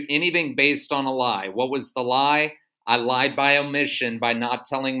 Matthew, anything based on a lie. What was the lie? I lied by omission by not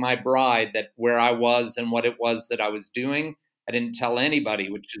telling my bride that where I was and what it was that I was doing. I didn't tell anybody,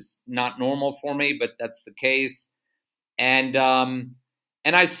 which is not normal for me, but that's the case. And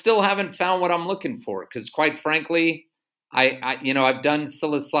I still haven't found what I'm looking for, because quite frankly, I've done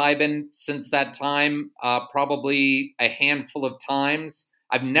psilocybin since that time, probably a handful of times.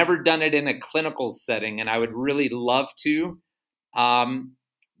 I've never done it in a clinical setting, and I would really love to,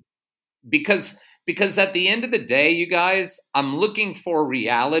 because at the end of the day, you guys, I'm looking for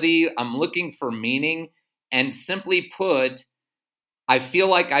reality. I'm looking for meaning. And simply put, I feel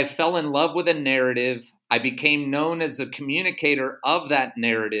like I fell in love with a narrative. I became known as a communicator of that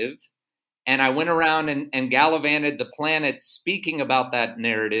narrative. And I went around and gallivanted the planet speaking about that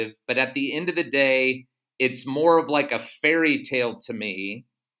narrative. But at the end of the day, it's more of like a fairy tale to me.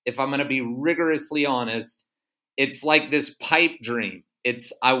 If I'm going to be rigorously honest, it's like this pipe dream.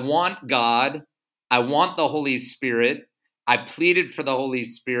 I want God. I want the Holy Spirit. I pleaded for the Holy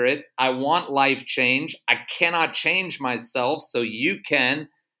Spirit. I want life change. I cannot change myself, so you can.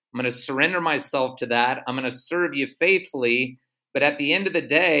 I'm going to surrender myself to that. I'm going to serve you faithfully. But at the end of the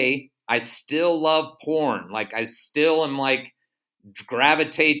day, I still love porn. Like, I still am like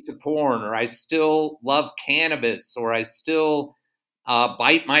gravitate to porn, or I still love cannabis, or I still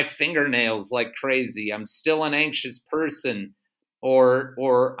bite my fingernails like crazy. I'm still an anxious person.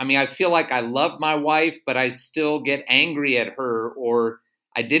 Or I mean, I feel like I love my wife, but I still get angry at her, or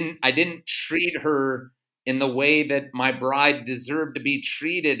I didn't treat her in the way that my bride deserved to be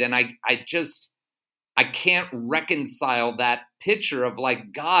treated. And I can't reconcile that picture of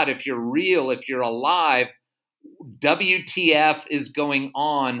like, God, if you're real, if you're alive, WTF is going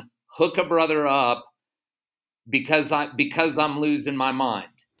on, hook a brother up because I'm losing my mind.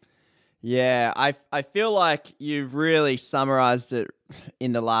 Yeah, I feel like you've really summarized it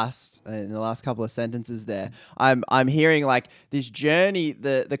in the last couple of sentences there. I'm hearing like this journey,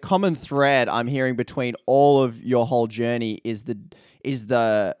 the common thread I'm hearing between all of your whole journey is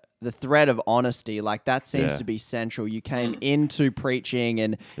the thread of honesty. Like, that seems to be central. You came into preaching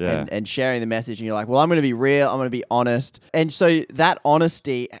and sharing the message, and you're like, well, I'm going to be real, I'm going to be honest. And so that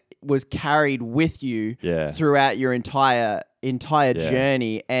honesty was carried with you throughout your entire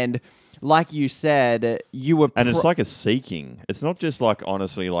journey. And like you said, you were... And it's like a seeking. It's not just like,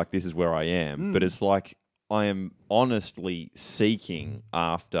 honestly, like, this is where I am, but it's like I am honestly seeking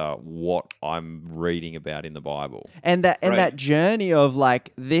after what I'm reading about in the Bible. And that journey of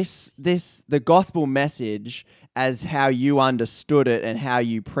like the gospel message as how you understood it and how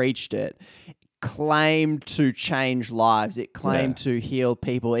you preached it claimed to change lives. It claimed to heal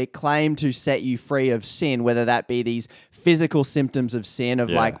people. It claimed to set you free of sin, whether that be these physical symptoms of sin of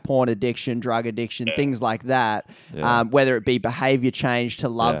like porn addiction, drug addiction, things like that, whether it be behavior change to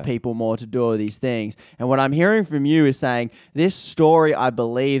love people more, to do all these things. And what I'm hearing from you is saying, this story I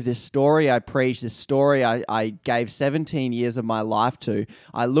believe, this story I preach, this story I gave 17 years of my life to,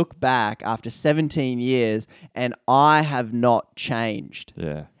 I look back after 17 years and I have not changed.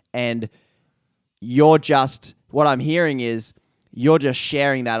 Yeah. And you're just, what I'm hearing is you're just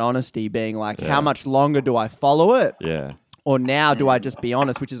sharing that honesty, being like, how much longer do I follow it? Yeah. Or now do I just be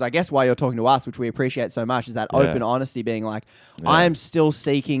honest, which is, I guess, why you're talking to us, which we appreciate so much, is that open honesty, being like, I am still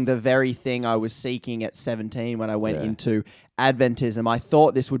seeking the very thing I was seeking at 17 when I went into Adventism. I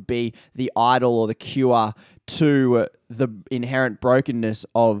thought this would be the idol or the cure to the inherent brokenness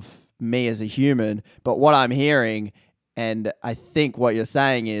of me as a human. But what I'm hearing, and I think what you're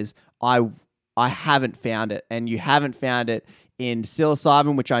saying is, I haven't found it, and you haven't found it in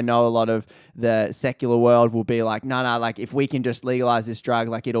psilocybin, which I know a lot of the secular world will be like, no, like if we can just legalize this drug,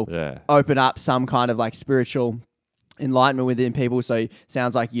 like it'll open up some kind of like spiritual enlightenment within people. So it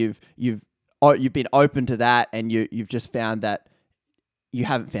sounds like you've been open to that, and you've just found that you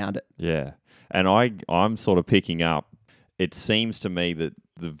haven't found it. Yeah, and I'm sort of picking up. It seems to me that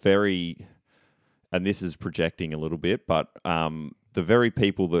and this is projecting a little bit, but the very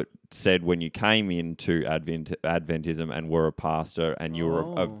people that said when you came into Adventism and were a pastor and you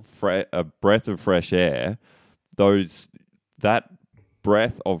were a breath of fresh air, that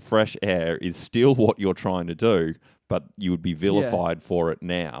breath of fresh air is still what you're trying to do, but you would be vilified for it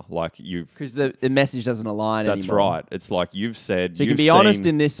now. Like because the message doesn't align anymore. That's right. It's like you've said. So you can be honest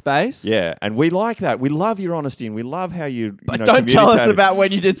in this space. Yeah, and we like that. We love your honesty, and we love how you. But don't tell us about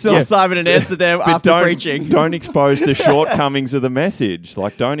when you did psilocybin and answer them after preaching. Don't expose the shortcomings of the message.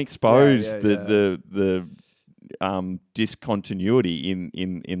 Like, don't expose the discontinuity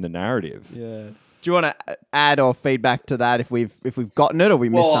in the narrative. Yeah. Do you want to add or feedback to that if we've gotten it or we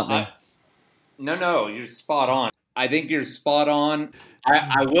missed something? No, you're spot on. I think you're spot on.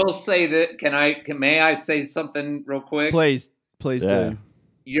 I will say that. May I say something real quick? Please do.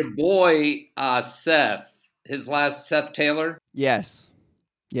 Your boy Seth, his last Seth Taylor. Yes,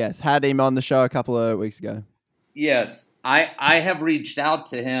 had him on the show a couple of weeks ago. Yes, I have reached out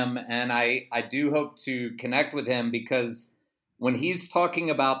to him, and I do hope to connect with him, because when he's talking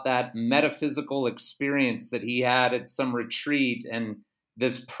about that metaphysical experience that he had at some retreat, and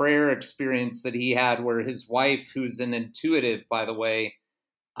this prayer experience that he had where his wife, who's an intuitive, by the way,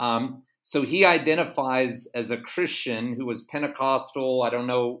 so he identifies as a Christian who was Pentecostal. I don't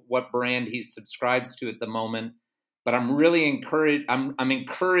know what brand he subscribes to at the moment, but I'm really encouraged. I'm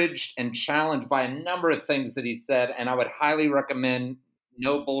encouraged and challenged by a number of things that he said, and I would highly recommend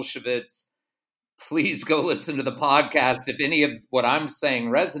No Bolsheviks. Please go listen to the podcast if any of what I'm saying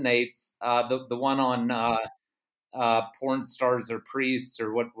resonates. The one on porn stars or priests,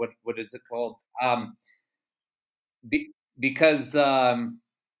 or what is it called? Because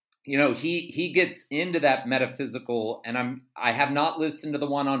he gets into that metaphysical, and I have not listened to the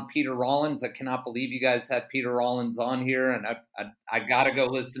one on Peter Rollins. I cannot believe you guys had Peter Rollins on here, and I got to go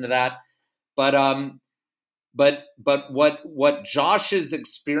listen to that. But what Josh's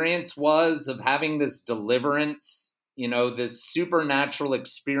experience was of having this deliverance, this supernatural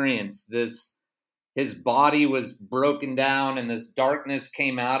experience, his body was broken down and this darkness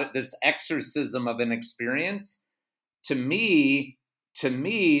came out, this exorcism of an experience. To me,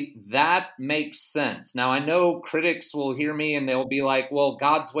 that makes sense. Now, I know critics will hear me and they'll be like, well,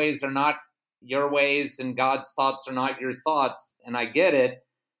 God's ways are not your ways and God's thoughts are not your thoughts. And I get it.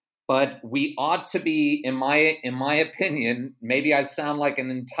 But we ought to be, in my opinion, maybe I sound like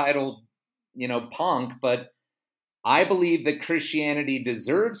an entitled, punk, but I believe that Christianity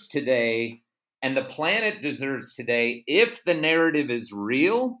deserves today, and the planet deserves today, if the narrative is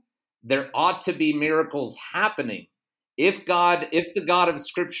real, there ought to be miracles happening. If the God of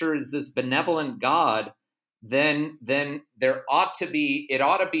Scripture is this benevolent God, then there ought to be,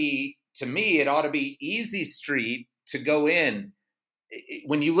 to me, it ought to be easy street to go in.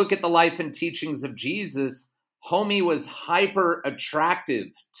 When you look at the life and teachings of Jesus, homie was hyper attractive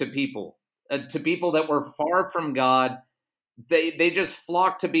to people that were far from God. They just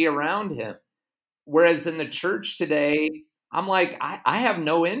flocked to be around him. Whereas in the church today, I'm like, I have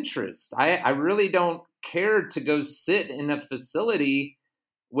no interest. I really don't care to go sit in a facility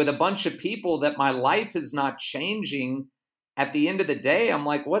with a bunch of people that my life is not changing. At the end of the day, I'm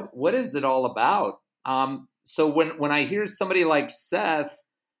like, what is it all about? So when I hear somebody like Seth,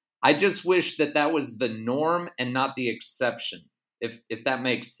 I just wish that was the norm and not the exception, if that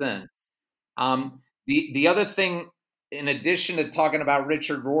makes sense. The other thing, in addition to talking about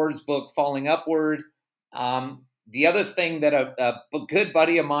Richard Rohr's book, Falling Upward, the other thing that a good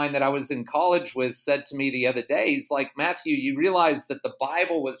buddy of mine that I was in college with said to me the other day, he's like, Matthew, you realize that the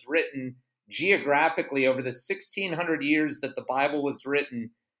Bible was written geographically over the 1600 years that the Bible was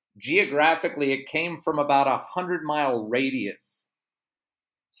written, geographically, it came from about 100-mile radius.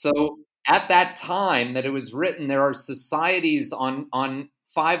 So at that time that it was written, there are societies on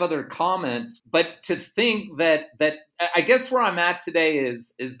 5 other continents. But to think that I guess where I'm at today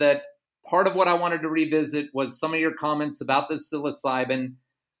is that part of what I wanted to revisit was some of your comments about the psilocybin.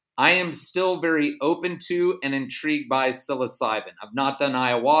 I am still very open to and intrigued by psilocybin. I've not done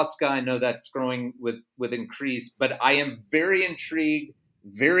ayahuasca. I know that's growing with increase, but I am very intrigued,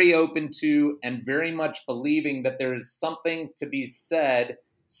 very open to, and very much believing that there is something to be said,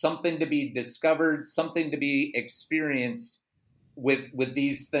 something to be discovered, something to be experienced with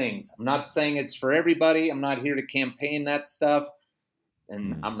these things. I'm not saying it's for everybody. I'm not here to campaign that stuff.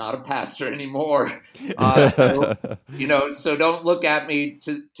 And I'm not a pastor anymore. So don't look at me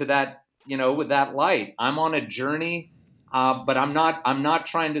to that, with that light. I'm on a journey, but I'm not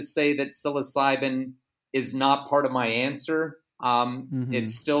trying to say that psilocybin is not part of my answer.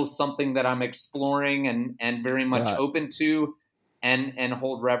 It's still something that I'm exploring and very much open to and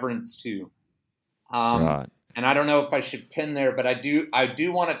hold reverence to. Right. And I don't know if I should pin there, but I do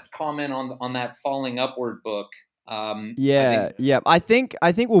want to comment on that Falling Upward book. I think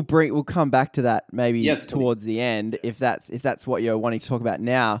we'll come back to that maybe towards the end if that's what you're wanting to talk about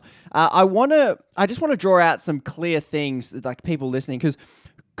now. I just want to draw out some clear things like people listening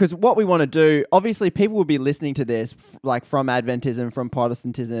because what we want to do, obviously people will be listening to this like from Adventism, from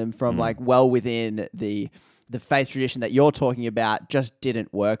Protestantism, from like well within the faith tradition that you're talking about just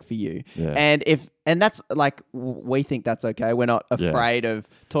didn't work for you. Yeah. And that's like, we think that's okay. We're not afraid of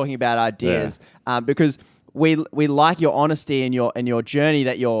talking about ideas because we like your honesty and your journey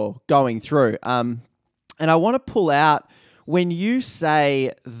that you're going through. And I want to pull out when you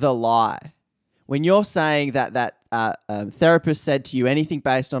say the lie, when you're saying that therapist said to you anything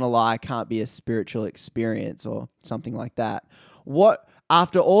based on a lie can't be a spiritual experience or something like that. What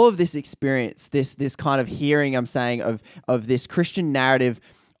after all of this experience, this kind of hearing I'm saying of this Christian narrative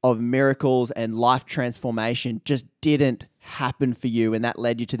of miracles and life transformation just didn't happen for you, and that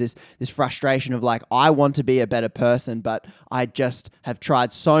led you to this frustration of like, I want to be a better person, but I just have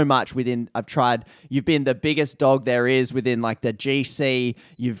tried so much you've been the biggest dog there is within like the GC,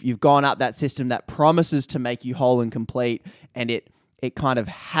 you've gone up that system that promises to make you whole and complete, and it kind of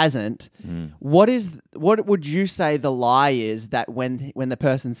hasn't. What would you say the lie is that when the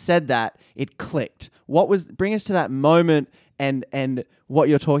person said that, it clicked? Bring us to that moment and what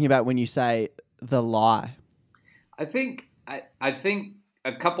you're talking about when you say the lie. I think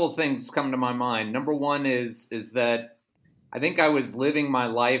a couple of things come to my mind. Number one is that I think I was living my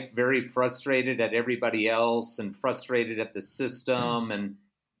life very frustrated at everybody else and frustrated at the system. And,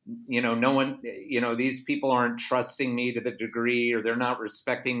 no one, these people aren't trusting me to the degree, or they're not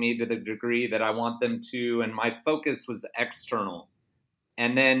respecting me to the degree that I want them to. And my focus was external.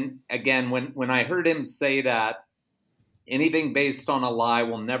 And then again, when I heard him say that anything based on a lie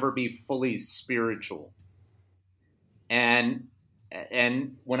will never be fully spiritual. And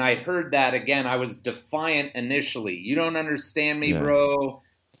when I heard that, again, I was defiant initially. You don't understand me, bro.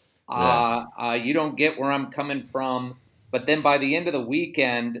 You don't get where I'm coming from. But then by the end of the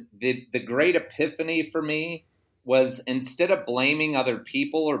weekend, the great epiphany for me was, instead of blaming other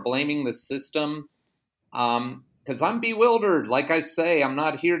people or blaming the system, because I'm bewildered. Like I say, I'm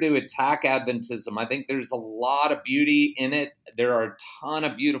not here to attack Adventism. I think there's a lot of beauty in it. There are a ton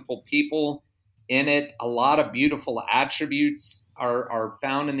of beautiful people in it. A lot of beautiful attributes are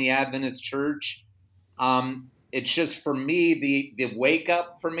found in the Adventist church. It's just, for me, the wake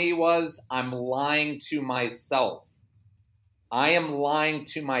up for me was, I'm lying to myself. I am lying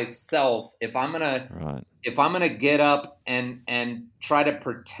to myself if I'm gonna get up and try to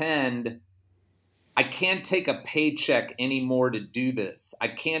pretend. I can't take a paycheck anymore to do this. I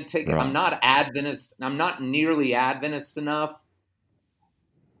can't take it. I'm not Adventist. I'm not nearly Adventist enough.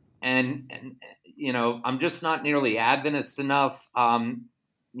 And I'm just not nearly Adventist enough.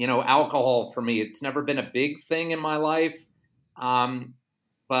 Alcohol for me, it's never been a big thing in my life.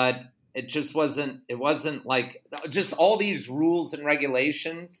 But it just wasn't, like just all these rules and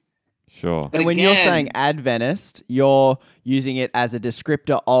regulations. Sure. But when you're saying Adventist, you're using it as a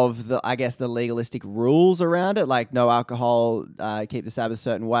descriptor of the legalistic rules around it, like no alcohol, keep the Sabbath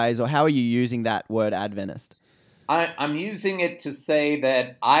certain ways, or how are you using that word Adventist? I'm using it to say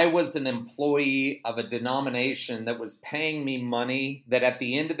that I was an employee of a denomination that was paying me money, that at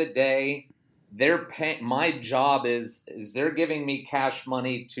the end of the day, my job is they're giving me cash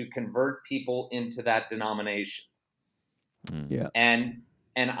money to convert people into that denomination. Yeah. And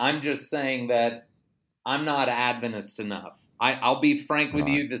I'm just saying that I'm not Adventist enough. I'll be frank with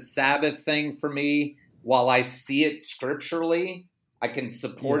you. The Sabbath thing for me, while I see it scripturally, I can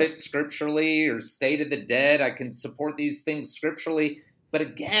support it scripturally, or State of the Dead. I can support these things scripturally. But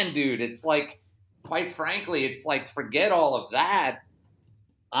again, dude, it's like, quite frankly, it's like, forget all of that.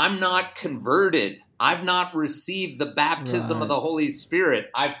 I'm not converted. I've not received the baptism of the Holy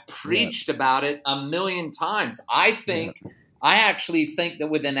Spirit. I've preached about it a million times. I actually think that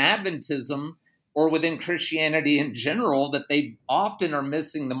within Adventism, or within Christianity in general, that they often are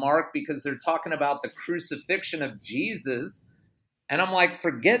missing the mark because they're talking about the crucifixion of Jesus. And I'm like,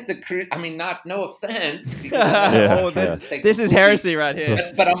 forget no offense. Because this is heresy right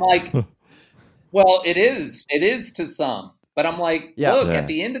here. But I'm like, well, it is to some. But I'm like, look, at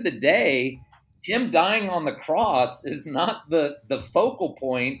the end of the day, him dying on the cross is not the focal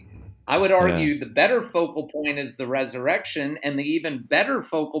point. I would argue the better focal point is the resurrection, and the even better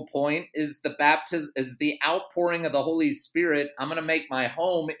focal point is the baptism, is the outpouring of the Holy Spirit. I'm going to make my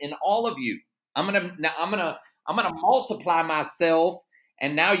home in all of you. I'm going to multiply myself,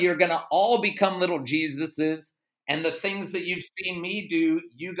 and now you're going to all become little Jesuses, and the things that you've seen me do,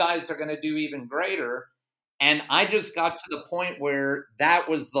 you guys are going to do even greater. And I just got to the point where that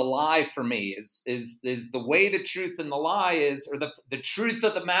was the lie for me, is the way, the truth, and the lie is, or the truth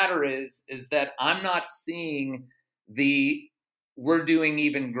of the matter is that I'm not seeing we're doing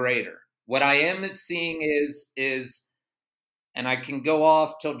even greater. What I am seeing is, and I can go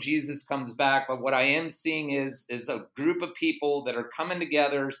off till Jesus comes back, but what I am seeing is a group of people that are coming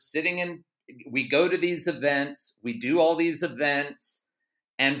together, we go to these events, we do all these events,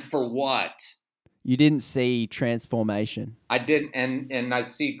 and for what? You didn't see transformation. I didn't, and I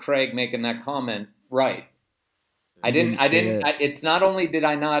see Craig making that comment. Right. I didn't. It's not only did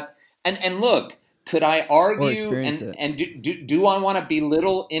I not, and look, could I argue and do I want to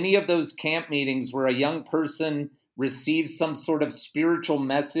belittle any of those camp meetings where a young person received some sort of spiritual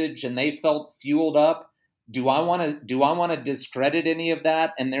message and they felt fueled up? Do I want to discredit any of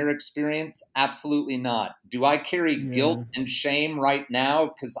that and their experience? Absolutely not. Do I carry guilt and shame right now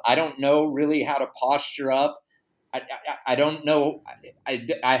because I don't know really how to posture up? I don't know.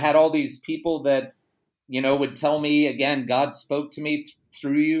 I had all these people that, would tell me, again, God spoke to me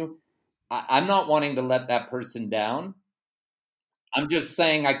through you. I'm not wanting to let that person down. I'm just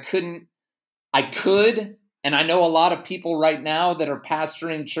saying I could, and I know a lot of people right now that are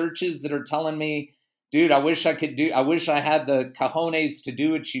pastoring churches that are telling me, dude, I wish I had the cojones to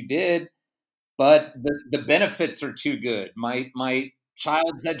do what you did, but the benefits are too good. My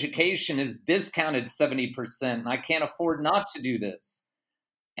child's education is discounted 70%, and I can't afford not to do this.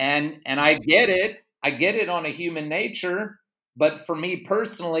 And I get it. I get it on a human nature, but for me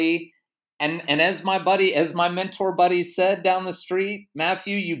personally, and as my mentor buddy said down the street,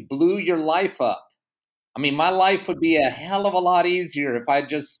 Matthew, you blew your life up. I mean, my life would be a hell of a lot easier if I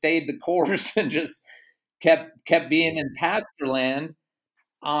just stayed the course and just kept being in pastor land.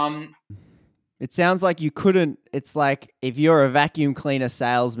 It sounds like you couldn't. It's like if you're a vacuum cleaner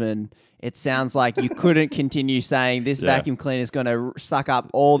salesman, it sounds like you couldn't continue saying this vacuum cleaner is going to suck up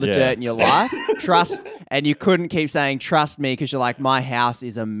all the dirt in your life. And you couldn't keep saying trust me because you're like, my house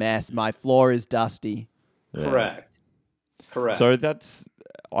is a mess, my floor is dusty. Correct. So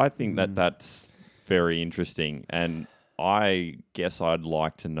I think that's very interesting, and I guess I'd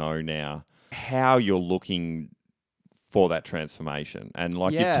like to know now how you're looking for that transformation. And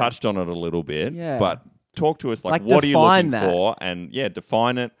you've touched on it a little bit, but talk to us what are you looking for? And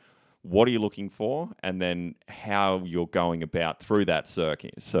define it. What are you looking for? And then how you're going about through that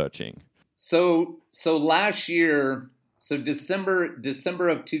searching. So last year, December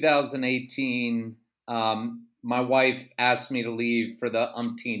of 2018, my wife asked me to leave for the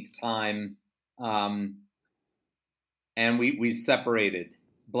umpteenth time. And we separated,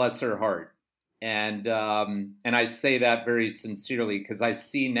 bless her heart. And I say that very sincerely because I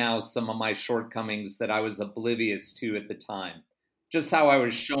see now some of my shortcomings that I was oblivious to at the time. Just how I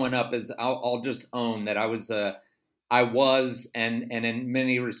was showing up as I'll just own that I was and in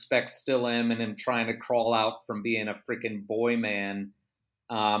many respects still am, and am trying to crawl out from being a freaking boy man,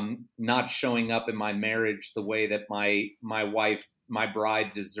 not showing up in my marriage the way that my wife, my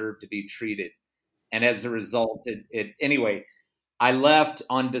bride, deserved to be treated. And as a result, anyway, I left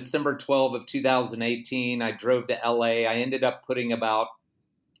on December 12 of 2018. I drove to LA. I ended up putting about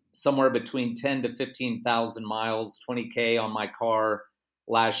somewhere between 10 to 15,000 miles, 20K on my car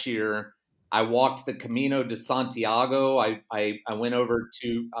last year. I walked the Camino de Santiago. I went over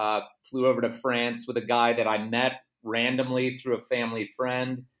to, flew over to France with a guy that I met randomly through a family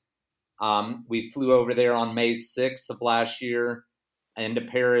friend. We flew over there on May 6th of last year and to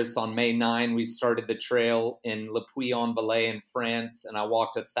Paris on May 9. We started the trail in Le Puy-en-Velay in France, and I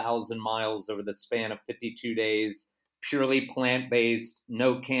walked 1,000 miles over the span of 52 days, purely plant-based,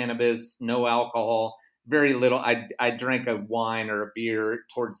 no cannabis, no alcohol, very little. I drank a wine or a beer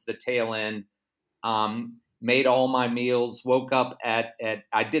towards the tail end, made all my meals, woke up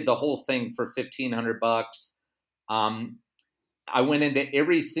I did the whole thing for $1,500. I went into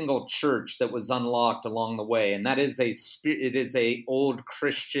every single church that was unlocked along the way, and it is a old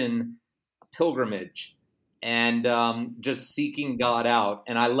Christian pilgrimage, and just seeking God out.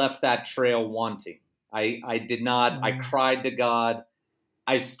 And I left that trail wanting. I did not. I cried to God.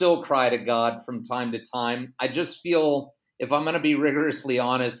 I still cry to God from time to time. I just feel, if I'm going to be rigorously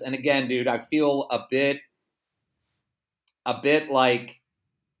honest, and again, dude, I feel a bit like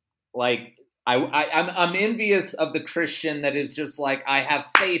I'm envious of the Christian that is just like, I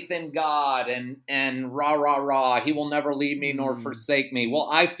have faith in God and rah, rah, rah. He will never leave me nor forsake me. Well,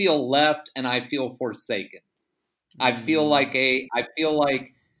 I feel left and I feel forsaken. I feel like,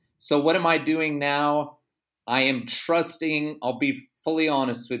 so what am I doing now? I am trusting, I'll be fully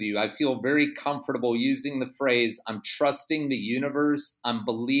honest with you. I feel very comfortable using the phrase, I'm trusting the universe. I'm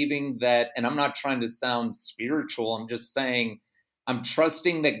believing that, and I'm not trying to sound spiritual. I'm just saying, I'm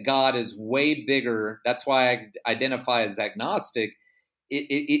trusting that God is way bigger. That's why I identify as agnostic.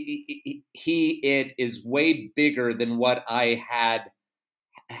 It is way bigger than what I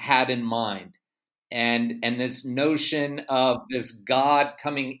had in mind. And this notion of this God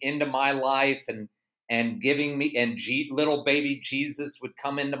coming into my life and giving me, and little baby Jesus would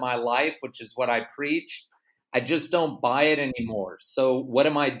come into my life, which is what I preached. I just don't buy it anymore. So what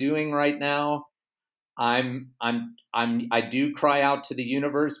am I doing right now? I do cry out to the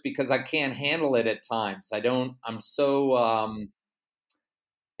universe because I can't handle it at times. I'm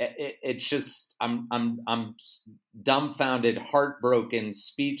dumbfounded, heartbroken,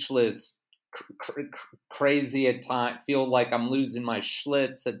 speechless, crazy at times, feel like I'm losing my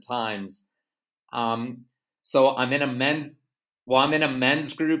schlitz at times. So I'm in a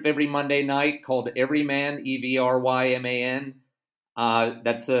men's group every Monday night called Everyman, EVRYMAN.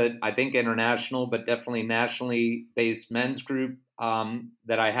 That's I think international, but definitely nationally based men's group,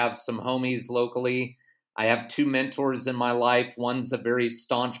 that I have some homies locally. I have two mentors in my life. One's a very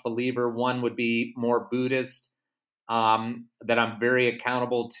staunch believer. One would be more Buddhist, that I'm very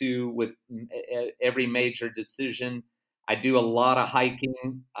accountable to with every major decision. I do a lot of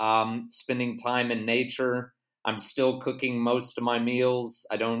hiking, spending time in nature. I'm still cooking most of my meals.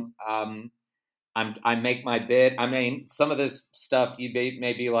 I make my bed. I mean, some of this stuff you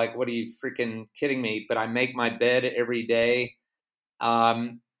may be like, what are you freaking kidding me? But I make my bed every day.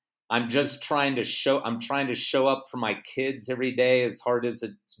 I'm trying to show up for my kids every day, as hard as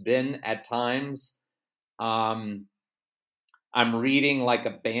it's been at times. I'm reading like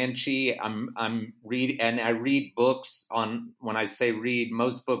a banshee. I read books when I say read,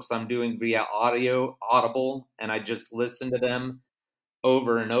 most books I'm doing via Audible, and I just listen to them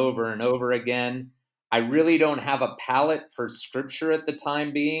over and over and over again. I really don't have a palate for scripture at the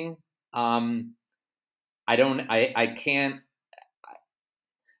time being. I've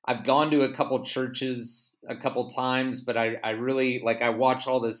gone to a couple churches a couple times, but I really, I watch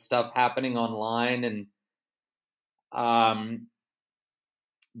all this stuff happening online, and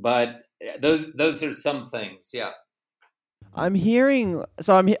but those are some things. Yeah. I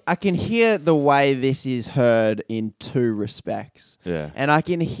can hear the way this is heard in two respects. Yeah. And I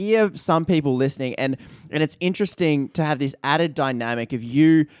can hear some people listening, and it's interesting to have this added dynamic of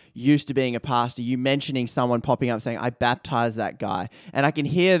you used to being a pastor, you mentioning someone popping up saying, I baptized that guy. And I can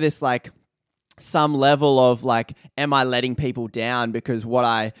hear this some level of am I letting people down because what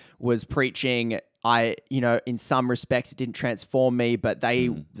I was preaching, in some respects it didn't transform me, but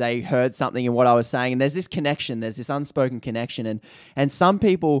they heard something in what I was saying. And there's this connection, there's this unspoken connection. And some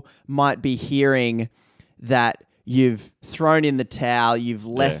people might be hearing that you've thrown in the towel, you've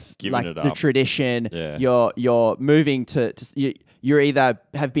left the tradition, you're moving to you're either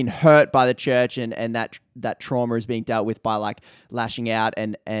have been hurt by the church and that trauma is being dealt with by lashing out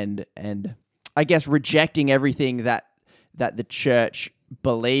and I guess rejecting everything that the church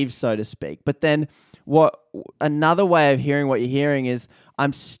believes, so to speak. But then another way of hearing what you're hearing is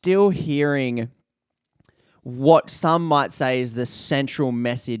I'm still hearing what some might say is the central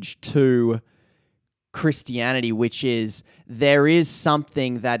message to Christianity, which is there is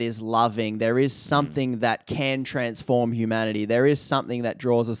something that is loving, there is something that can transform humanity, there is something that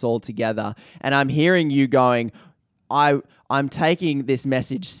draws us all together. And I'm hearing you going, I'm taking this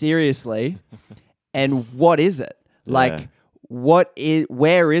message seriously, and what is it? Like,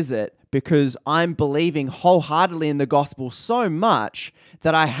 where is it? Because I'm believing wholeheartedly in the gospel so much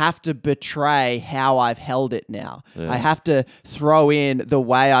that I have to betray how I've held it now. I have to throw in the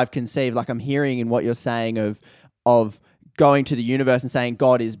way I've conceived. Like I'm hearing in what you're saying of going to the universe and saying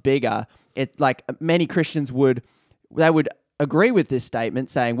God is bigger. It like many Christians would agree with this statement,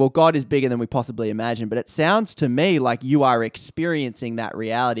 saying, well, God is bigger than we possibly imagine. But it sounds to me like you are experiencing that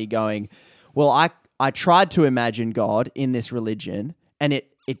reality going, well, I tried to imagine God in this religion and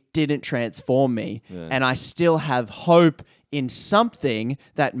it didn't transform me. And I still have hope in something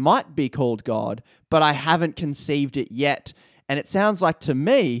that might be called God, but I haven't conceived it yet. And it sounds like to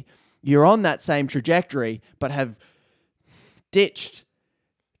me, you're on that same trajectory, but have ditched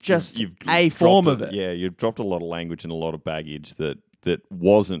you've a form of it. Yeah, you've dropped a lot of language and a lot of baggage that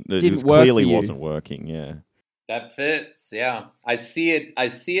wasn't, that Didn't clearly wasn't working. Yeah. That fits. Yeah. I see it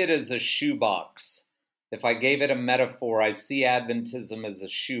as a shoebox. If I gave it a metaphor, I see Adventism as a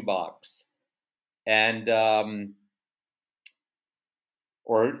shoebox. And,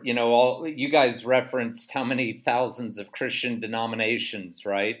 or, you know, all you guys referenced how many thousands of Christian denominations,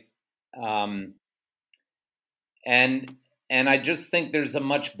 right? And I just think there's a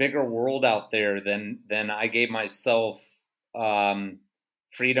much bigger world out there than I gave myself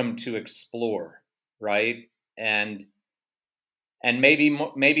freedom to explore, right? And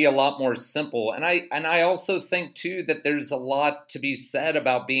maybe a lot more simple. And I also think too that there's a lot to be said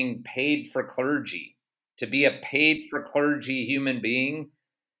about being paid for clergy. To be a paid for clergy human being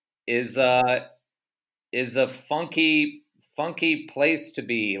is a funky place to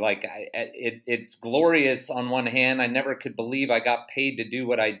be. Like it's glorious on one hand. I never could believe I got paid to do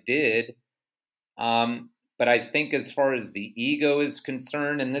what I did. But I think as far as the ego is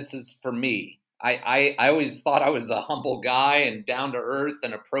concerned, and this is for me, I always thought I was a humble guy and down to earth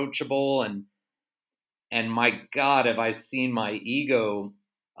and approachable, and my God, have I seen my ego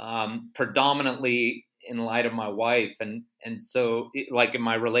predominantly in light of my wife, and so like in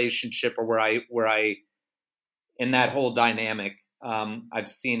my relationship or where I in that whole dynamic, I've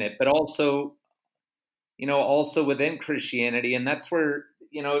seen it, but also within Christianity, and that's where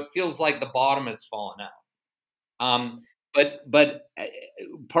it feels like the bottom has fallen out. But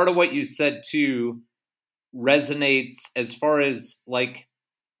part of what you said too resonates as far as like,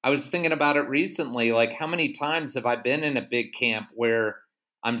 I was thinking about it recently, like how many times have I been in a big camp where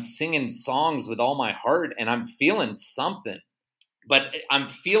I'm singing songs with all my heart and I'm feeling something, but I'm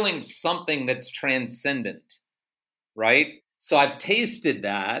feeling something that's transcendent, right? So I've tasted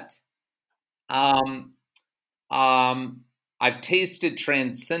that. I've tasted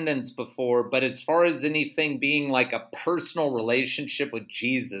transcendence before, but as far as anything being like a personal relationship with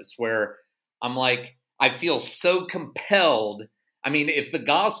Jesus, where I'm like, I feel so compelled. I mean, if the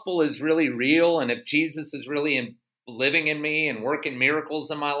gospel is really real and if Jesus is really living in me and working miracles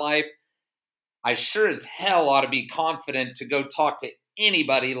in my life, I sure as hell ought to be confident to go talk to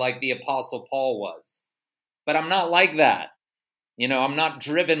anybody like the Apostle Paul was. But I'm not like that. I'm not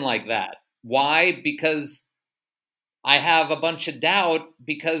driven like that. Why? Because I have a bunch of doubt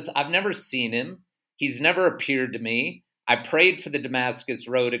because I've never seen him. He's never appeared to me. I prayed for the Damascus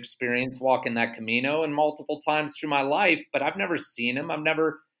Road experience, walking that Camino, and multiple times through my life, but I've never seen him. I've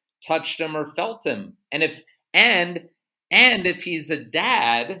never touched him or felt him. And if he's a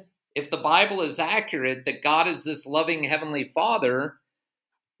dad, if the Bible is accurate that God is this loving heavenly Father,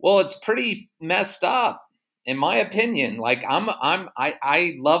 well, it's pretty messed up, in my opinion. Like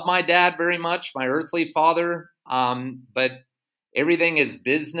I love my dad very much, my earthly father. But everything is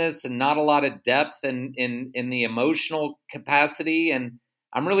business and not a lot of depth in the emotional capacity. And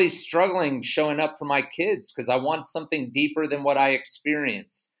I'm really struggling showing up for my kids because I want something deeper than what I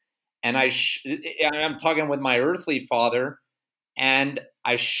experienced. And I'm talking with my earthly father, and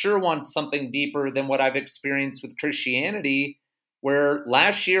I sure want something deeper than what I've experienced with Christianity, where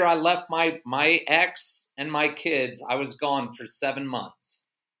last year I left my ex and my kids. I was gone for 7 months.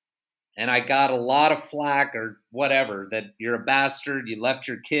 And I got a lot of flack or whatever, that you're a bastard, you left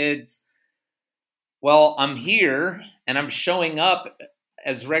your kids. Well, I'm here and I'm showing up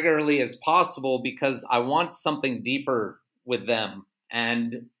as regularly as possible because I want something deeper with them.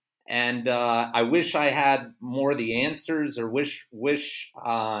 And I wish I had more of the answers, or wish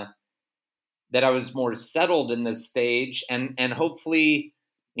that I was more settled in this stage. And hopefully,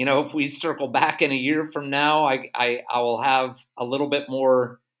 if we circle back in a year from now, I will have a little bit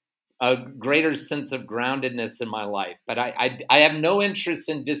more a greater sense of groundedness in my life. But I have no interest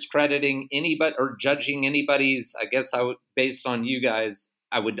in discrediting anybody or judging anybody's. I guess I would, based on you guys,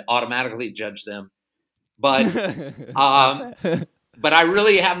 I would automatically judge them. But but I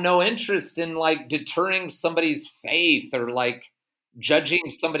really have no interest in like deterring somebody's faith or like judging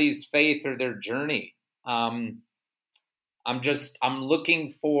somebody's faith or their journey. I'm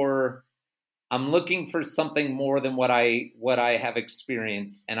looking for something more than what I have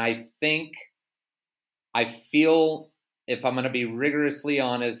experienced. And I feel, if I'm going to be rigorously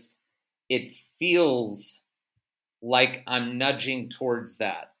honest, it feels like I'm nudging towards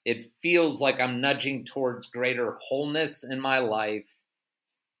that. It feels like I'm nudging towards greater wholeness in my life.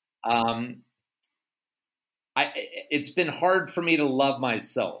 It's been hard for me to love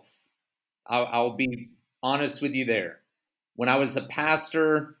myself. I'll be honest with you there. When I was a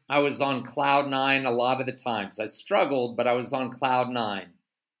pastor, I was on cloud nine a lot of the times. I struggled, but I was on cloud nine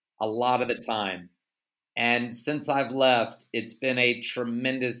a lot of the time. And since I've left, it's been a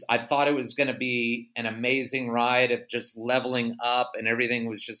tremendous, I thought it was going to be an amazing ride of just leveling up and everything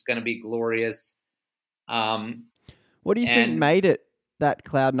was just going to be glorious. What do you think made it that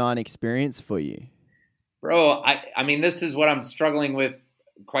cloud nine experience for you? Bro, I mean, this is what I'm struggling with,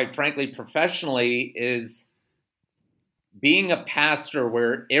 quite frankly, professionally, is being a pastor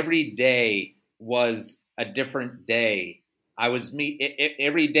where every day was a different day.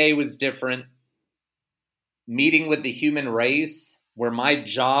 Every day was different. Meeting with the human race, where my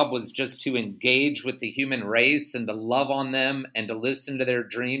job was just to engage with the human race and to love on them and to listen to their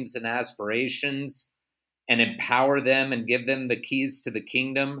dreams and aspirations and empower them and give them the keys to the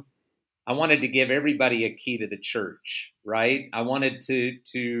kingdom. I wanted to give everybody a key to the church, right? I wanted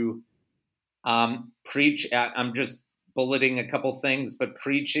to preach. I'm just bulleting a couple things, but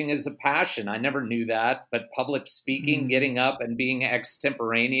preaching is a passion. I never knew that, but public speaking, getting up and being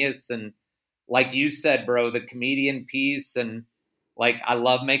extemporaneous, and like you said, bro, the comedian piece, and like I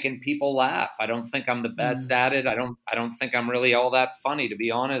love making people laugh. I don't think I'm the best at it. I don't think I'm really all that funny, to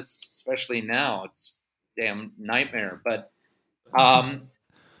be honest, especially now. It's a damn nightmare. But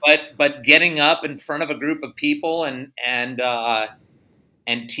but getting up in front of a group of people and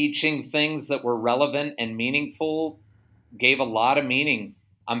teaching things that were relevant and meaningful gave a lot of meaning.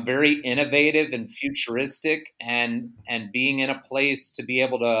 I'm very innovative and futuristic, and being in a place to be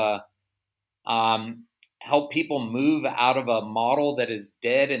able to help people move out of a model that is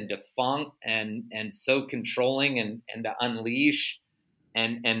dead and defunct and so controlling, and to unleash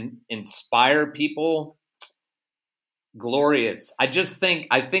and inspire people. Glorious. I think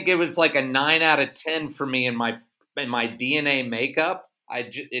it was like a 9 out of 10 for me in my DNA makeup.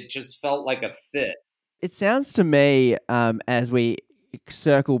 It just felt like a fit. It sounds to me, as we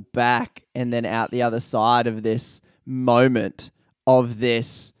circle back and then out the other side of this moment of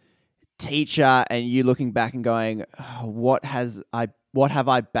this teacher, and you looking back and going, oh, what have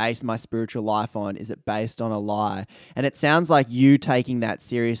I based my spiritual life on? Is it based on a lie? And it sounds like you taking that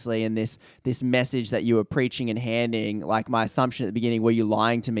seriously, and this message that you were preaching and handing, like my assumption at the beginning, were you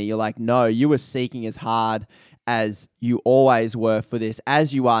lying to me? You're like, no, you were seeking as hard as you always were for this,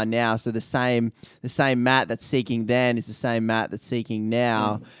 as you are now. So the same Matt that's seeking then is the same Matt that's seeking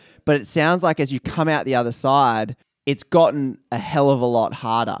now. But it sounds like as you come out the other side, it's gotten a hell of a lot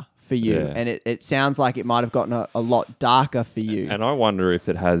harder for you. Yeah. And it sounds like it might have gotten a lot darker for you. And I wonder if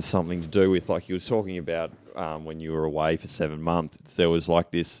it has something to do with, like you were talking about when you were away for 7 months, there was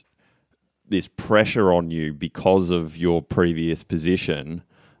like this pressure on you because of your previous position.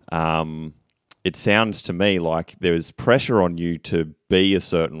 It sounds to me like there's pressure on you to be a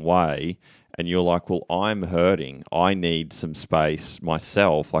certain way, and you're like, well, I'm hurting. I need some space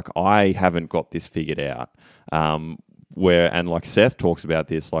myself. Like, I haven't got this figured out. And like Seth talks about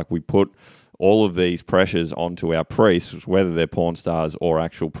this, like we put all of these pressures onto our priests, whether they're porn stars or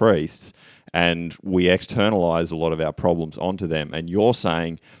actual priests, and we externalize a lot of our problems onto them. And you're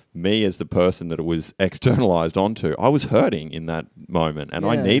saying, me as the person that it was externalized onto, I was hurting in that moment, and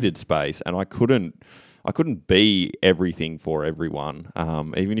I needed space, and I couldn't be everything for everyone,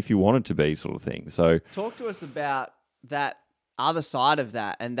 even if you wanted to be, sort of thing. So talk to us about that other side of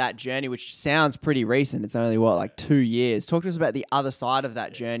that and that journey, which sounds pretty recent. It's only like 2 years. Talk to us about the other side of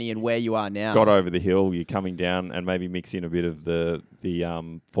that journey and where you are now. Got over the hill, you're coming down, and maybe mix in a bit of the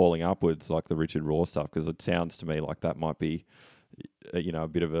falling upwards, like the Richard Rohr stuff, because it sounds to me like that might be, a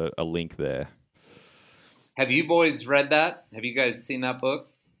bit of a link there. Have you boys read that? Have you guys seen that book?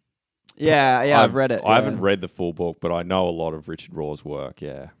 Yeah, I've read it. I haven't read the full book, but I know a lot of Richard Rohr's work.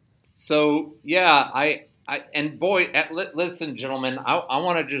 Yeah. So yeah, and boy, listen, gentlemen, I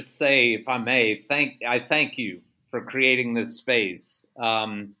want to just say, if I may, I thank you for creating this space.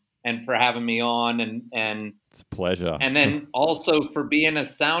 and for having me on, and it's a pleasure. And then also for being a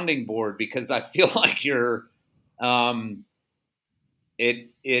sounding board, because I feel like you're,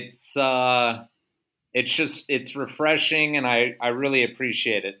 it's refreshing, and I really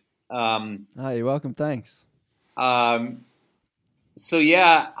appreciate it. You're welcome. Thanks. So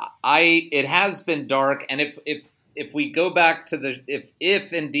yeah, it has been dark, and if we go back to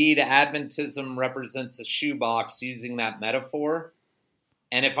if indeed Adventism represents a shoebox, using that metaphor,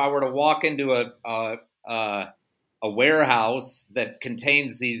 and if I were to walk into a warehouse that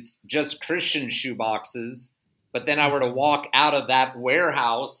contains these just Christian shoeboxes, but then I were to walk out of that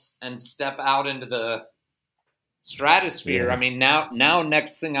warehouse and step out into the stratosphere. Yeah. I mean, now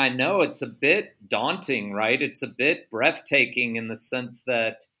next thing I know, it's a bit daunting, right? It's a bit breathtaking in the sense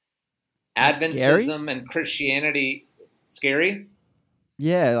that Adventism and Christianity, scary?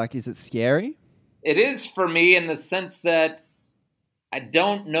 Yeah, like, is it scary? It is for me in the sense that I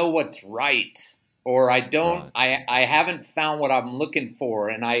don't know what's right, or I haven't found what I'm looking for,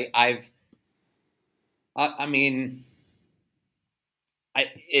 and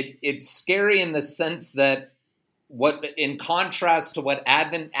it's scary in the sense that in contrast to what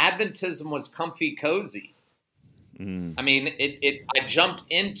Adventism was comfy cozy. I mean, I jumped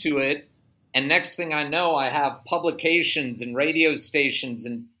into it, and next thing I know, I have publications and radio stations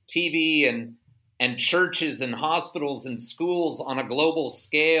and TV and churches and hospitals and schools on a global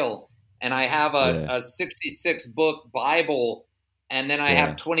scale. And I have a 66 book Bible, and then I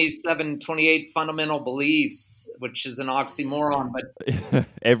have 28 fundamental beliefs, which is an oxymoron. But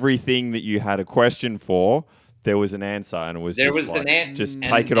everything that you had a question for, there was an answer, and it was just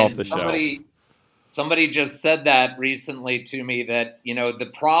take it off the shelf. Somebody just said that recently to me, that,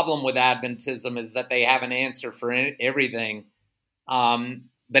 the problem with Adventism is that they have an answer for everything.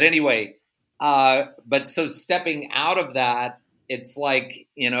 But anyway, but so stepping out of that, it's like,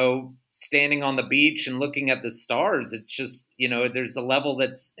 standing on the beach and looking at the stars. It's just, there's a level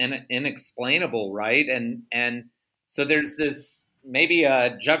that's inexplainable, right? And so there's this maybe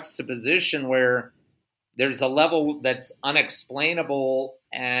a juxtaposition where there's a level that's unexplainable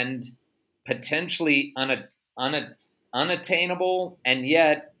and potentially unattainable, and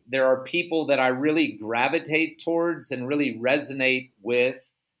yet there are people that I really gravitate towards and really resonate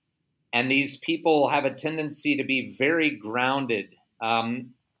with, and these people have a tendency to be very grounded.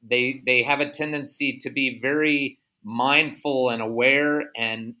 They have a tendency to be very mindful and aware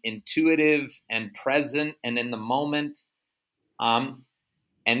and intuitive and present and in the moment.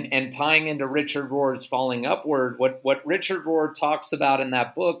 And tying into Richard Rohr's Falling Upward, what Richard Rohr talks about in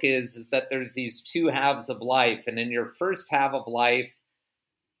that book is that there's these two halves of life. And in your first half of life,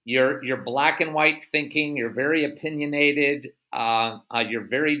 you're black and white thinking, you're very opinionated, you're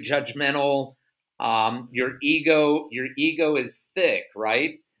very judgmental, your ego is thick,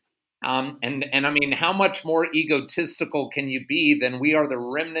 right? And I mean, how much more egotistical can you be than we are the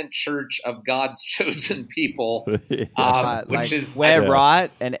remnant church of God's chosen people, which is we're right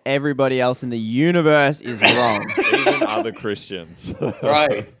and everybody else in the universe is wrong, even other Christians,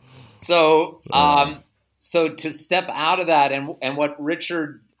 right? So, so to step out of that, and what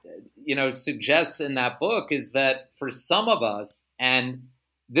Richard, suggests in that book is that for some of us, and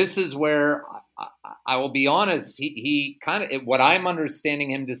this is where I will be honest, he kind of, what I'm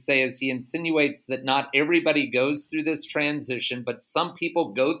understanding him to say is he insinuates that not everybody goes through this transition, but some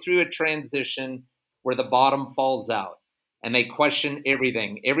people go through a transition where the bottom falls out and they question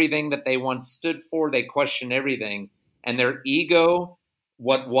everything that they once stood for. They question everything, and their ego,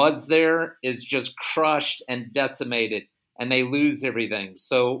 what was there, is just crushed and decimated, and they lose everything.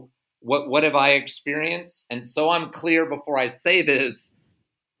 So what have I experienced? And so I'm clear before I say this,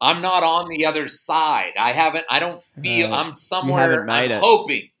 I'm not on the other side. I don't feel, I'm somewhere, I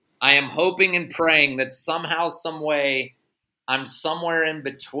am hoping and praying that somehow, some way, I'm somewhere in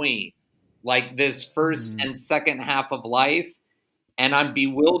between, like this first and second half of life. And I'm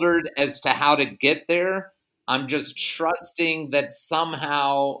bewildered as to how to get there. I'm just trusting that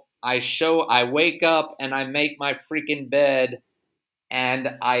somehow I wake up and I make my freaking bed,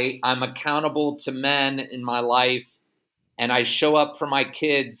 and I'm accountable to men in my life, and I show up for my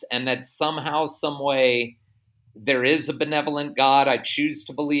kids, and that somehow, some way, there is a benevolent God. I choose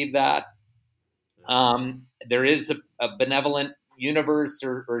to believe that. There is a benevolent universe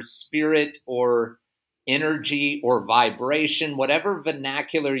or spirit or energy or vibration, whatever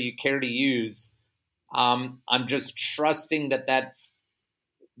vernacular you care to use. I'm just trusting that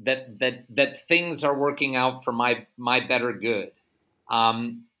things are working out for my better good.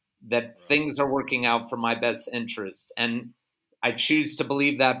 That things are working out for my best interest. And I choose to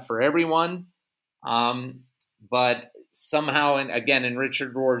believe that for everyone. But somehow, and again, in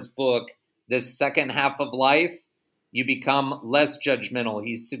Richard Rohr's book, this second half of life, you become less judgmental.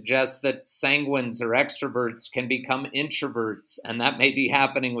 He suggests that sanguines or extroverts can become introverts, and that may be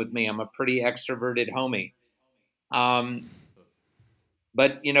happening with me. I'm a pretty extroverted homie.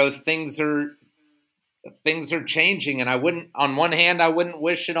 But things are changing, and on one hand, I wouldn't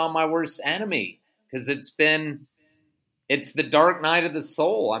wish it on my worst enemy, because it's the dark night of the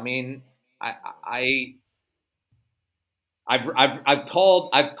soul. I mean, I've called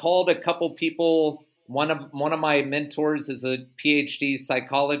a couple people. One of my mentors is a PhD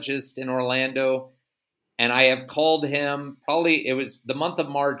psychologist in Orlando, and I have called him. Probably it was the month of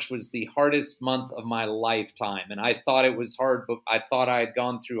March was the hardest month of my lifetime, and I thought it was hard. But I thought I had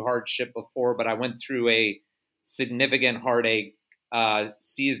gone through hardship before, but I went through a significant heartache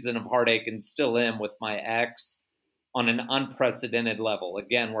season of heartache, and still am with my ex on an unprecedented level.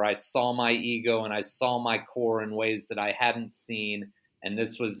 Again, where I saw my ego and I saw my core in ways that I hadn't seen. And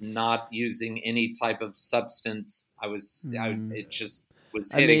this was not using any type of substance. It just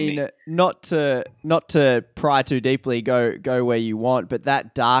was hitting me. Not to pry too deeply, go where you want, but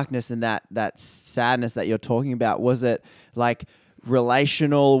that darkness and that sadness that you're talking about, was it like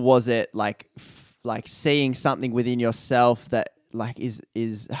relational? Was it like seeing something within yourself that like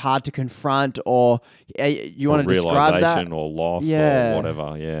is hard to confront, or you want to describe that? Realization or loss or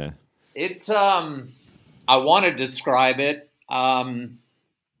whatever, yeah. I want to describe it.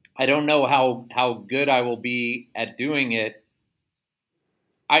 I don't know how good I will be at doing it.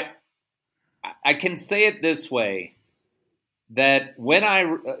 I can say it this way, that when I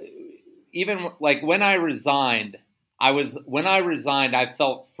resigned, I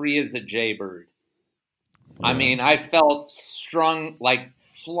felt free as a jaybird. Yeah. I mean, I felt flung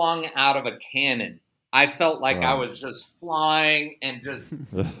out of a cannon. I felt like I was just flying, and just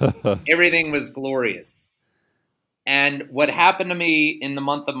everything was glorious. And what happened to me in the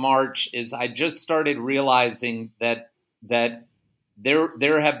month of March is I just started realizing that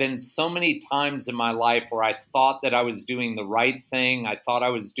there have been so many times in my life where I thought that I was doing the right thing. I thought I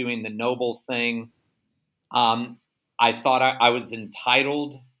was doing the noble thing. I thought I was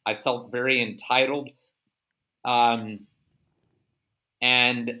entitled. I felt very entitled. And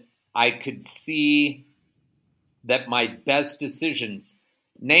I could see that my best decisions,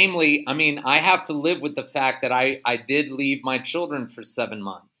 namely, I mean, I have to live with the fact that I did leave my children for 7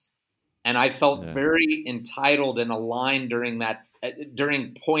 months, and I felt very entitled and aligned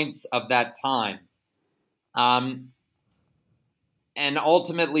during points of that time. And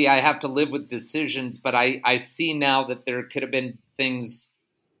ultimately, I have to live with decisions, but I see now that there could have been things,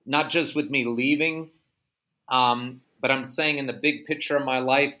 not just with me leaving, but I'm saying in the big picture of my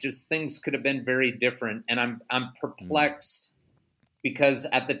life, just things could have been very different, and I'm perplexed. Because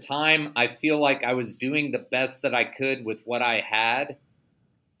at the time, I feel like I was doing the best that I could with what I had,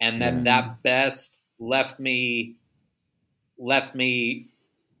 and that best left me. I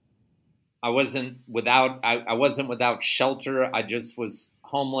wasn't without shelter. I just was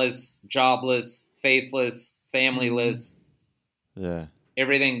homeless, jobless, faithless, familyless. Yeah,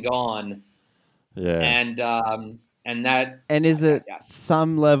 everything gone. Yeah, and is it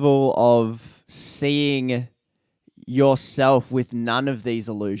some level of seeing yourself with none of these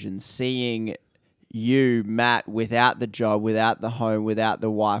illusions, seeing you, Matt, without the job, without the home, without the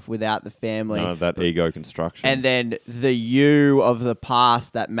wife, without the family, none of that ego construction, and then the you of the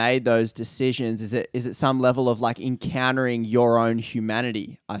past that made those decisions? Is it some level of like encountering your own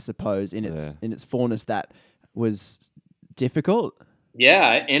humanity, I suppose, in its fullness, that was difficult?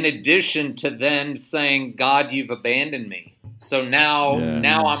 Yeah, in addition to then saying, God, you've abandoned me. So now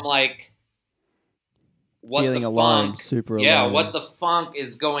I'm like, what feeling the alone, funk? super alone. Yeah, what the funk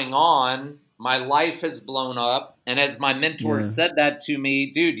is going on? My life has blown up. And as my mentor said that to me,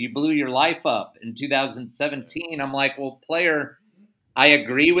 dude, you blew your life up in 2017. I'm like, well, player, I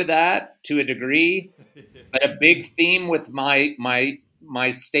agree with that to a degree. But a big theme with my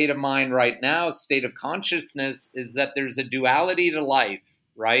state of mind right now, state of consciousness, is that there's a duality to life,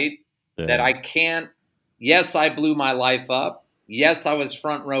 right? Yeah. That I can't, yes, I blew my life up. Yes, I was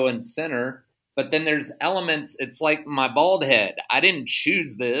front row and center. But then there's elements, it's like my bald head. I didn't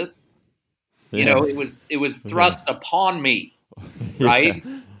choose this. Yeah. You know, it was thrust upon me, right?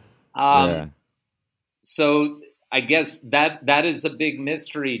 So I guess that is a big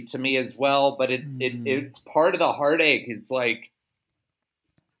mystery to me as well, but it's part of the heartache. It's like,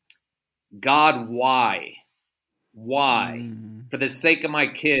 God, why? Why? For the sake of my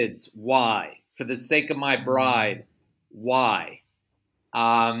kids, why? For the sake of my bride, why?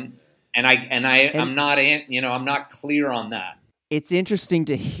 I'm not clear on that. It's interesting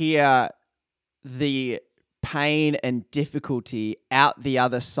to hear the pain and difficulty out the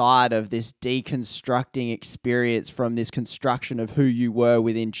other side of this deconstructing experience from this construction of who you were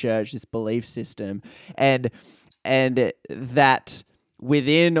within church, this belief system, and that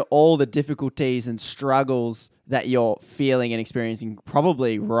within all the difficulties and struggles that you're feeling and experiencing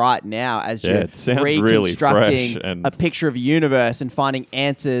probably right now as you're reconstructing a picture of a universe and finding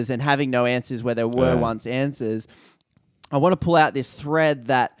answers and having no answers where there were once answers, I want to pull out this thread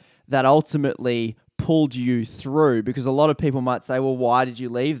that ultimately pulled you through, because a lot of people might say, well, why did you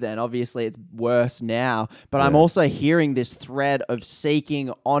leave then? Obviously it's worse now, but I'm also hearing this thread of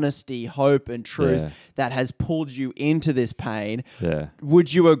seeking honesty, hope and truth that has pulled you into this pain.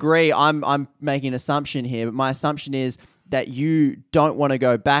 Would you agree? I'm making an assumption here, but my assumption is that you don't want to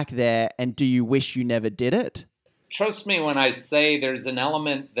go back there, and do you wish you never did it? Trust me when I say there's an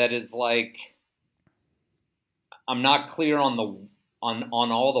element that is like, I'm not clear on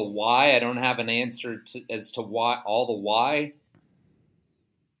all the why. I don't have an answer as to why, all the why.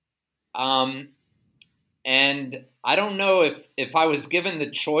 And I don't know if I was given the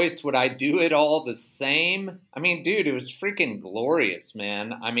choice, would I do it all the same? I mean, dude, it was freaking glorious,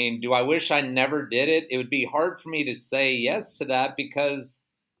 man. I mean, do I wish I never did it? It would be hard for me to say yes to that, because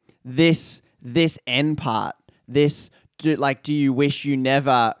this end part, do you wish you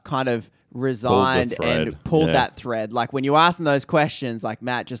never kind of resigned and pulled that thread? Like when you ask them those questions, like,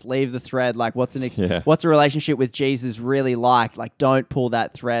 Matt, just leave the thread. Like, what's a relationship with Jesus really like? Like, don't pull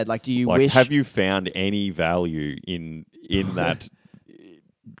that thread. Like, do you wish? Have you found any value in that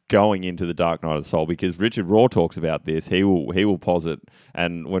going into the dark night of the soul? Because Richard Rohr talks about this. He will posit,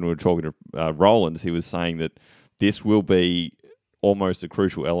 and when we were talking to Rollins, he was saying that this will be almost a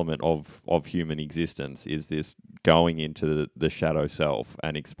crucial element of human existence, is this going into the shadow self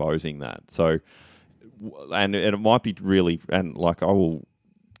and exposing that. So, and it might be really, and like, I will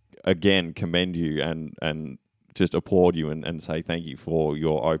again commend you and just applaud you and say thank you for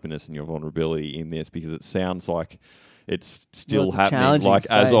your openness and your vulnerability in this, because it sounds like it's still happening, like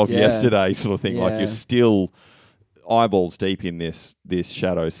space, as of yesterday sort of thing. Like you're still eyeballs deep in this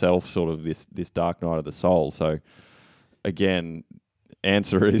shadow self, sort of this dark night of the soul. So again,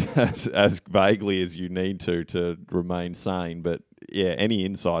 answer it as vaguely as you need to remain sane. But yeah, any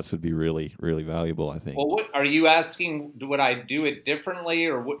insights would be really, really valuable, I think. Well, what are you asking? Would I do it differently,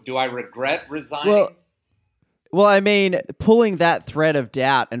 or do I regret resigning? Well, I mean, pulling that thread of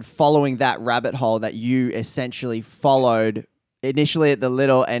doubt and following that rabbit hole that you essentially followed initially at the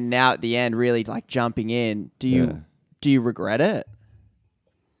little and now at the end, really like jumping in. Do you regret it?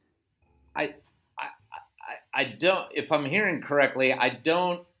 I don't, if I'm hearing correctly, I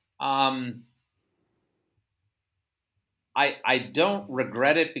don't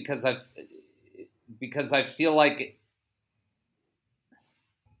regret it because I feel like,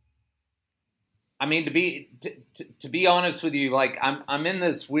 I mean, to be honest with you, like I'm in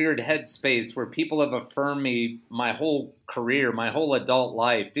this weird headspace where people have affirmed me my whole career, my whole adult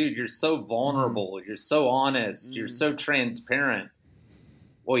life. Dude, you're so vulnerable. You're so honest. You're so transparent.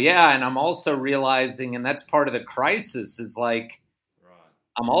 Well, yeah, and I'm also realizing, and that's part of the crisis, is like,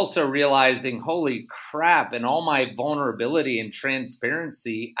 I'm also realizing, holy crap, and all my vulnerability and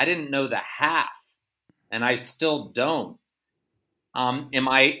transparency, I didn't know the half, and I still don't. Am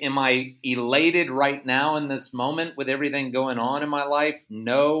I elated right now in this moment with everything going on in my life?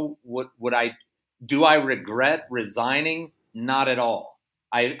 No. Do I regret resigning? Not at all.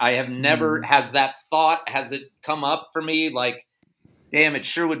 I have never, has it come up for me like, damn, it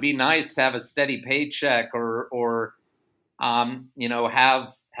sure would be nice to have a steady paycheck or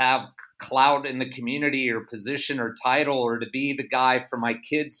have clout in the community or position or title, or to be the guy for my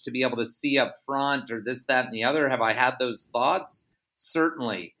kids to be able to see up front, or this, that, and the other. Have I had those thoughts?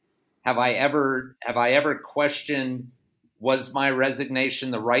 Certainly. Have I ever questioned, was my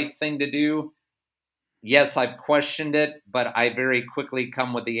resignation the right thing to do? Yes, I've questioned it, but I very quickly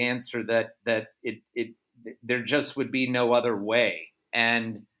come with the answer that there just would be no other way.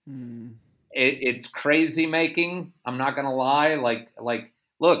 And it's crazy making. I'm not going to lie. Like,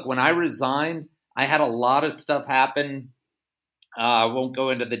 look, when I resigned, I had a lot of stuff happen. I won't go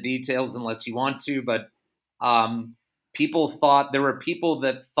into the details unless you want to, but there were people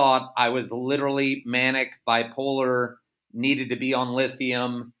that thought I was literally manic, bipolar, needed to be on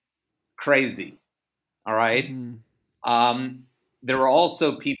lithium, crazy. All right. There were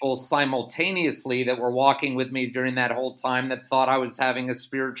also people simultaneously that were walking with me during that whole time that thought I was having a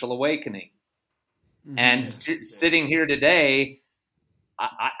spiritual awakening. And sitting here today,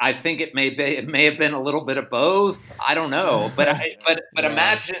 I think it may have been a little bit of both. I don't know, but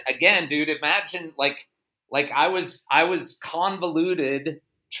imagine again, dude. Imagine like I was convoluted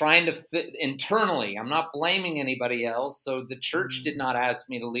trying to fit internally. I'm not blaming anybody else. So the church did not ask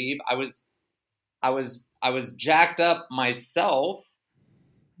me to leave. I was jacked up myself,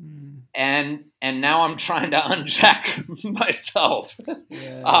 and now I'm trying to unjack myself.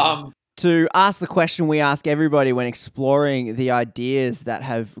 To ask the question we ask everybody when exploring the ideas that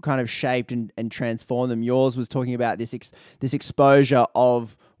have kind of shaped and transformed them. Yours was talking about this exposure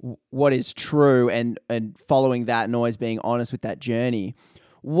of what is true and following that and always being honest with that journey.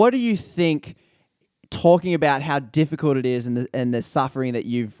 What do you think, talking about how difficult it is and the suffering that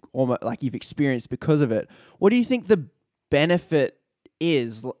you've experienced because of it, what do you think the benefit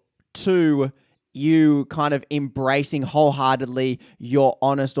is to you kind of embracing wholeheartedly your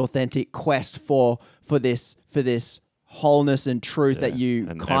honest, authentic quest for this wholeness and truth that you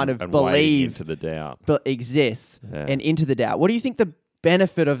and believe into the doubt, but exists and into the doubt? What do you think the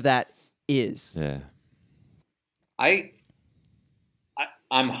benefit of that is? Yeah,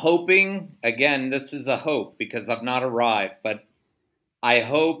 I'm hoping, again, this is a hope because I've not arrived, but I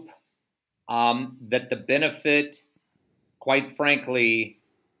hope that the benefit, quite frankly,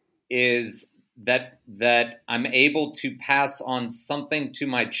 is that I'm able to pass on something to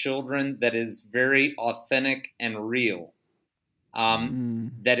my children that is very authentic and real.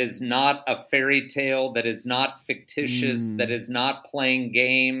 That is not a fairy tale, that is not fictitious, that is not playing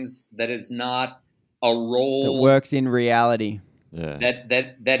games, that is not a role. That works in reality. Yeah.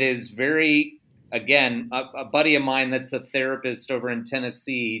 That is very, again, a buddy of mine that's a therapist over in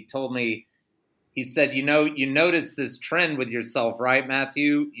Tennessee told me, he said, you notice this trend with yourself, right,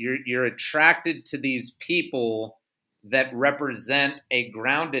 Matthew? You're attracted to these people that represent a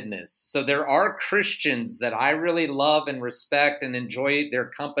groundedness. So there are Christians that I really love and respect and enjoy their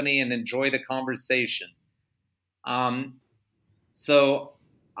company and enjoy the conversation.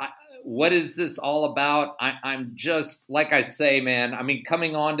 What is this all about? I'm just, like I say, man, I mean,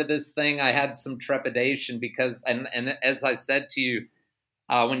 coming onto this thing, I had some trepidation because, and as I said to you,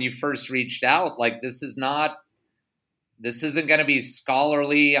 when you first reached out, like, this isn't going to be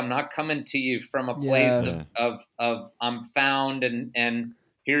scholarly. I'm not coming to you from a place of I'm found and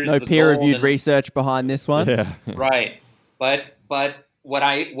here's no the peer-reviewed research behind this one. Yeah. Right. But what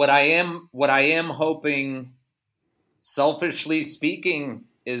I am hoping, selfishly speaking,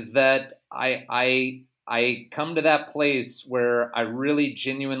 is that I come to that place where I really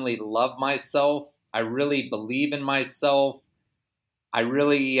genuinely love myself. I really believe in myself. I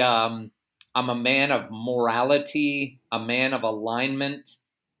really, I'm a man of morality, a man of alignment.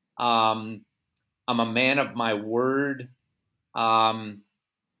 I'm a man of my word. And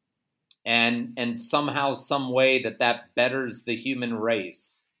somehow, some way that betters the human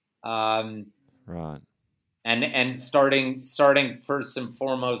race. Right. And starting first and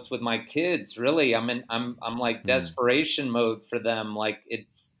foremost with my kids, really, I'm like desperation mode for them. Like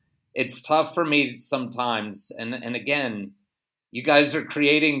it's tough for me sometimes. And again, you guys are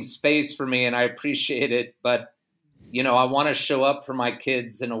creating space for me and I appreciate it, but I want to show up for my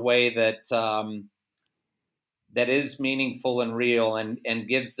kids in a way that that is meaningful and real and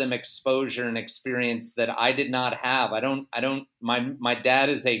gives them exposure and experience that I did not have. My dad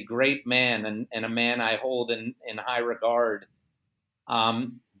is a great man and a man I hold in high regard.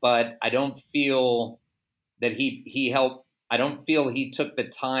 But I don't feel that he helped. I don't feel he took the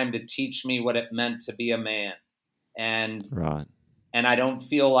time to teach me what it meant to be a man. And I don't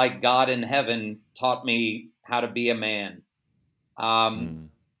feel like God in heaven taught me how to be a man. And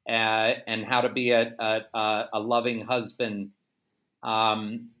how to be a loving husband.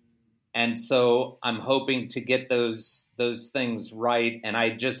 And so I'm hoping to get those things right. And I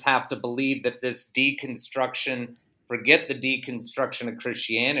just have to believe that this deconstruction, forget the deconstruction of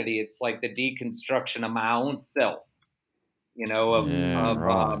Christianity. It's like the deconstruction of my own self,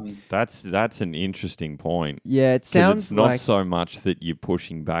 that's an interesting point. Yeah, it sounds it's not so much that you're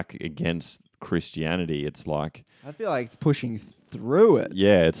pushing back against Christianity. It's like, I feel like it's pushing through it.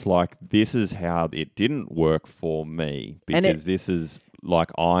 Yeah, it's like, this is how it didn't work for me because this is like,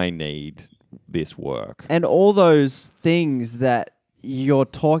 I need this work. And all those things that you're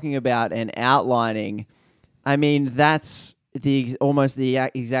talking about and outlining, I mean, that's almost the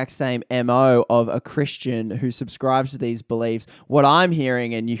exact same MO of a Christian who subscribes to these beliefs. What I'm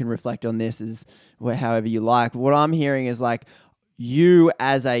hearing, and you can reflect on this as however you like, what I'm hearing is like, you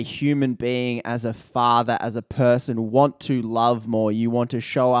as a human being, as a father, as a person, want to love more. You want to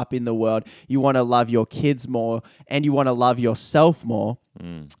show up in the world. You want to love your kids more, and you want to love yourself more.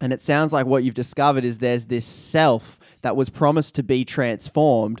 And it sounds like what you've discovered is there's this self that was promised to be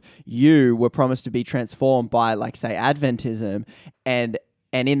transformed. You were promised to be transformed by, like, say, Adventism, and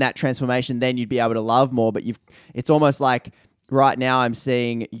in that transformation, then you'd be able to love more. But it's almost like right now I'm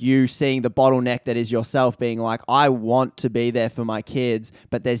seeing you seeing the bottleneck that is yourself, being like, I want to be there for my kids,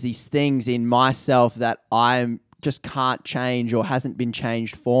 but there's these things in myself that I'm just can't change or hasn't been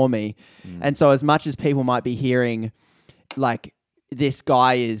changed for me. And so as much as people might be hearing like this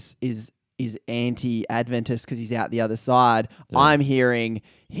guy is anti-Adventist because he's out the other side, I'm hearing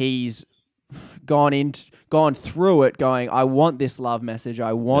he's gone through it going, I want this love message,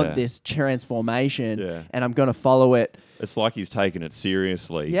 I want this transformation, and I'm going to follow it. It's like he's taken it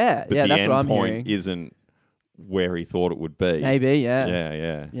seriously. Yeah, but yeah, the that's end what I'm point hearing. isn't where he thought it would be. Maybe,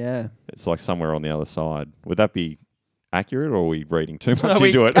 yeah. Yeah. It's like somewhere on the other side. Would that be accurate, or are we reading too much We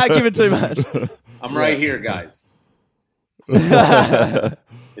into it? can't give it too much. I'm right here, guys.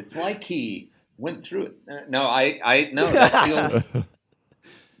 It's like he went through it. No, no, that feels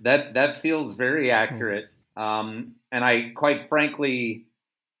that feels very accurate. And I, quite frankly,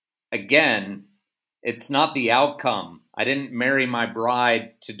 again, it's not the outcome. I didn't marry my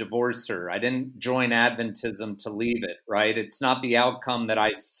bride to divorce her. I didn't join Adventism to leave it, right? It's not the outcome that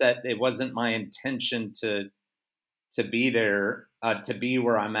I set. It wasn't my intention to be there, to be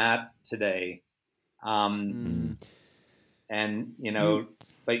where I'm at today. And,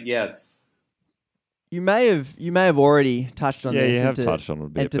 but yes. You may have already touched on this. Yeah, you have touched on it a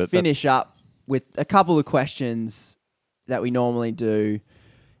bit. And to finish up with a couple of questions that we normally do,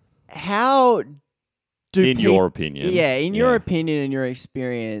 how do your opinion? Yeah, in your opinion and your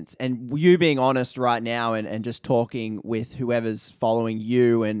experience, and you being honest right now and just talking with whoever's following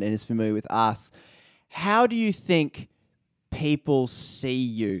you and is familiar with us, how do you think people see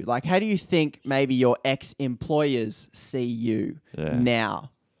you? Like, how do you think maybe your ex-employers see you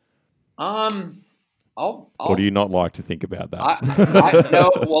now? Or do you not like to think about that?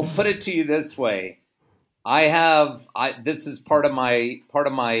 No, well, put it to you this way. This is part of my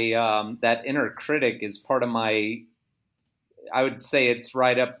that inner critic is part of my, I would say it's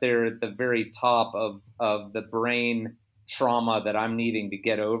right up there at the very top of the brain trauma that I'm needing to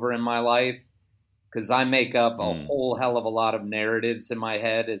get over in my life. Because I make up a whole hell of a lot of narratives in my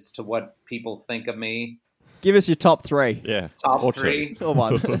head as to what people think of me. Give us your top three. Yeah. Top three. Come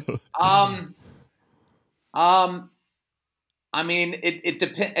on. I mean, it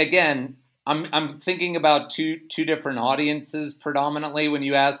depends. Again, I'm thinking about two different audiences predominantly when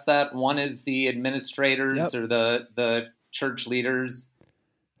you ask that. One is the administrators or the church leaders,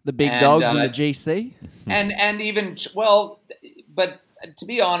 the big dogs in the GC, and even but to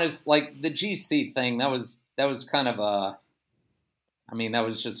be honest, like the GC thing, that was kind of that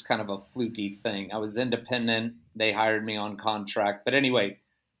was just kind of a fluky thing. I was independent; they hired me on contract. But anyway,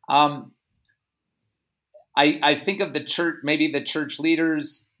 I think of the church, maybe the church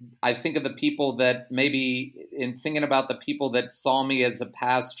leaders. I think of the people that maybe in thinking about the people that saw me as a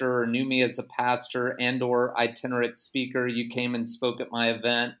pastor or knew me as a pastor and or itinerant speaker. You came and spoke at my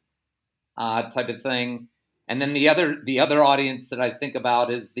event, type of thing. And then the other audience that I think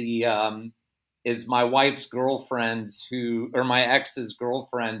about is is my wife's girlfriends or my ex's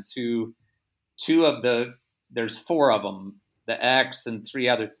girlfriends there's four of them, the ex and three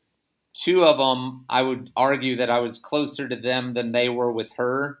other. Two of them, I would argue that I was closer to them than they were with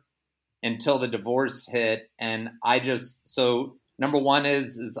her until the divorce hit. And so number one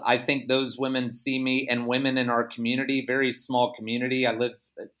is I think those women see me, and women in our community, very small community. I live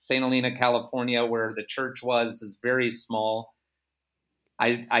at St. Helena, California, where the church is very small.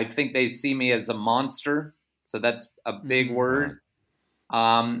 I think they see me as a monster. So that's a big word.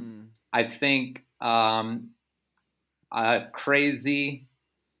 I think crazy.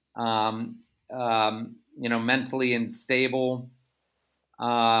 Mentally unstable.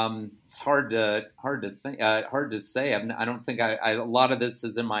 It's hard to say. I don't think a lot of this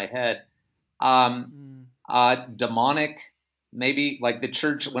is in my head. Demonic, maybe, like the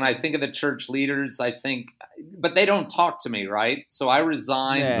church. When I think of the church leaders, I think, but they don't talk to me, right? So I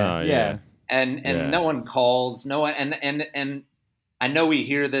resign. And no one calls. No one, and I know we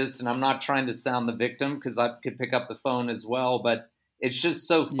hear this, and I'm not trying to sound the victim because I could pick up the phone as well, but it's just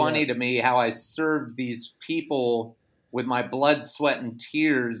so funny to me how I served these people with my blood, sweat, and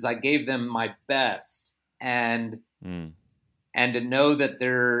tears. I gave them my best. And to know that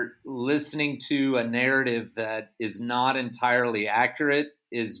they're listening to a narrative that is not entirely accurate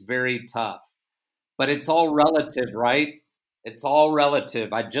is very tough. But it's all relative, right? It's all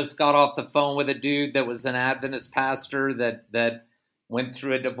relative. I just got off the phone with a dude that was an Adventist pastor that went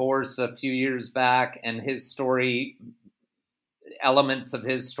through a divorce a few years back, and his story... elements of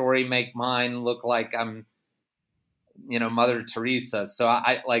his story make mine look like I'm, Mother Teresa. So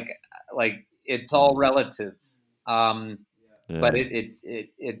I like it's all relative. But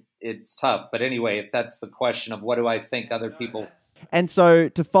it's tough. But anyway, if that's the question of what do I think other people. And so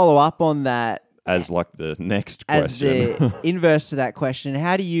to follow up on that, as like the next as question. the inverse to that question,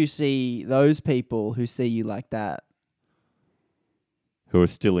 how do you see those people who see you like that? Who are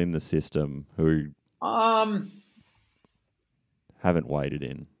still in the system, who haven't waded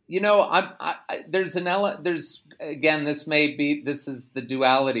in. You know, there's again, this is the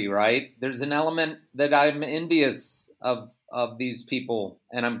duality, right? There's an element that I'm envious of these people,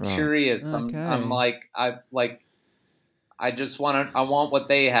 and I'm curious. Okay. I'm like, I want what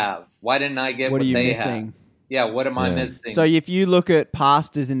they have. Why didn't I get what they have? Yeah, what am I missing? So if you look at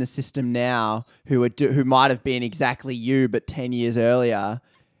pastors in the system now who might have been exactly you, but 10 years earlier,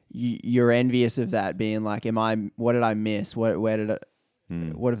 you're envious of that, being like, what did I miss? What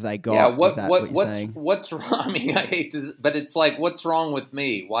have they got? Yeah, what's wrong? I mean, I hate to, but it's like, what's wrong with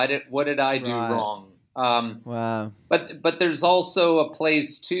me? What did I do wrong? Wow. But there's also a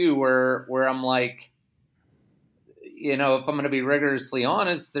place too where I'm like, you know, if I'm going to be rigorously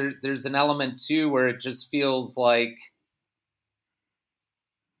honest, there's an element too where it just feels like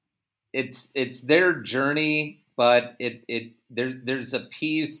it's their journey, but there's a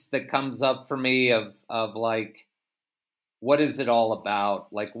piece that comes up for me of like, what is it all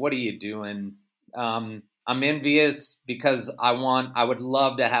about? Like, what are you doing? I'm envious because I would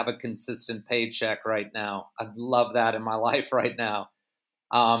love to have a consistent paycheck right now. I'd love that in my life right now.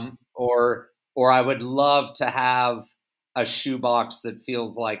 Or I would love to have a shoebox that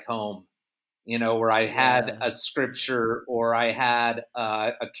feels like home, you know, where I had a scripture or I had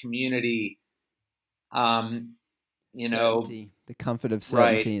a community, you know, the comfort of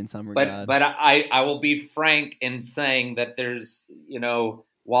certainty in some regard. But I will be frank in saying that there's, you know,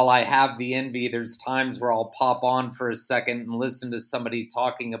 while I have the envy, there's times where I'll pop on for a second and listen to somebody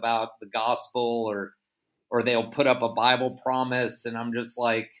talking about the gospel or they'll put up a Bible promise. And I'm just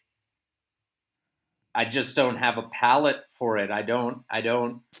like, I just don't have a palate for it. I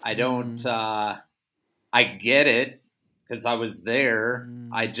get it because I was there.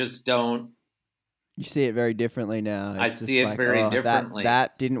 I just don't. You see it very differently now. I see it very differently.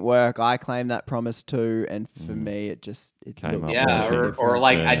 That didn't work. I claim that promise too, and for me, it came up. Yeah, or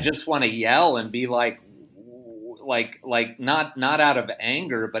like I just want to yell and be like not out of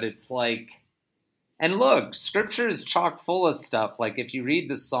anger, but it's like. And look, Scripture is chock full of stuff. Like if you read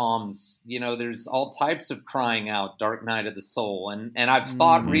the Psalms, you know, there's all types of crying out, dark night of the soul. And I've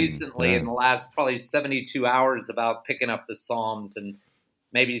thought recently in the last probably 72 hours about picking up the Psalms and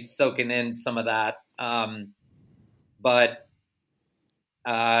maybe soaking in some of that. But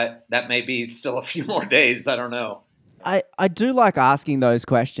that may be still a few more days. I don't know. I do like asking those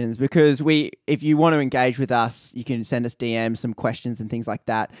questions because if you want to engage with us, you can send us DMs, some questions and things like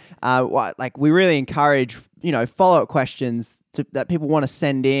that. Like we really encourage, you know, follow-up questions that people want to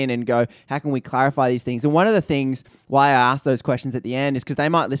send in and go, how can we clarify these things? And one of the things why I ask those questions at the end is because they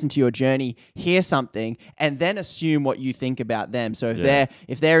might listen to your journey, hear something, and then assume what you think about them. So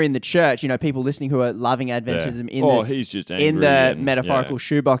if they're in the church, you know, people listening who are loving Adventism in the metaphorical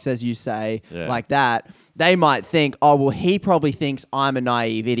shoebox, as you say, like that, they might think, oh, well, he probably thinks I'm a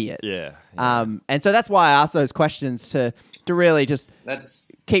naive idiot. And so that's why I ask those questions to really just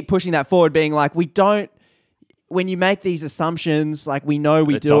keep pushing that forward, being like, when you make these assumptions, like we know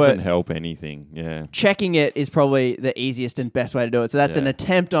we do it. It doesn't help anything, Checking it is probably the easiest and best way to do it. So that's an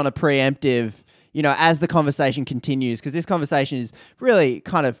attempt on a preemptive, you know, as the conversation continues, because this conversation is really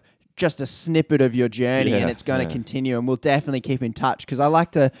kind of just a snippet of your journey and it's going to continue, and we'll definitely keep in touch because I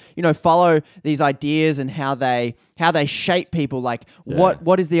like to, you know, follow these ideas and how they shape people. Like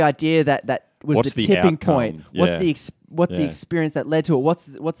what is the idea that was the tipping point? What's the experience that led to it?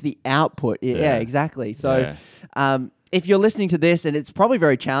 What's the output? Yeah, exactly. So if you're listening to this, and it's probably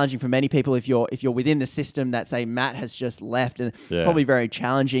very challenging for many people if you're within the system that, say, Matt has just left, and probably very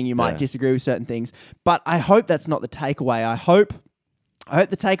challenging. You might disagree with certain things, but I hope that's not the takeaway. I hope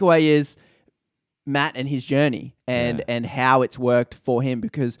the takeaway is Matt and his journey and how it's worked for him,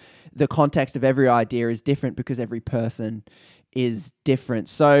 because the context of every idea is different because every person is different.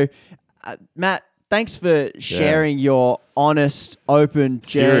 So, Matt, thanks for sharing your honest, open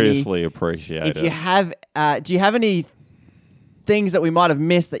journey. Seriously appreciate it. If you have, do you have any things that we might have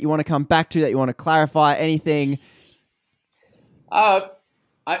missed that you want to come back to, that you want to clarify? Anything? I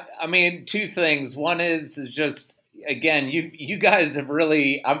mean, two things. One is just, again, you guys have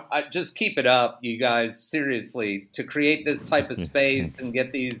really, I just keep it up, you guys, seriously, to create this type of space and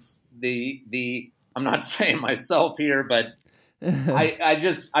get I'm not saying myself here, but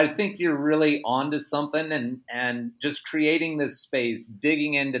I think you're really onto something, and just creating this space,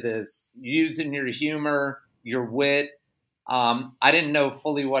 digging into this, using your humor, your wit, I didn't know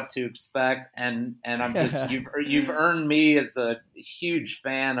fully what to expect, and I'm just you've earned me as a huge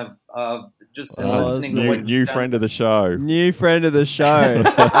fan of just listening to what new friend of the show. New friend of the show.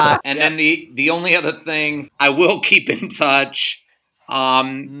 And then the only other thing, I will keep in touch.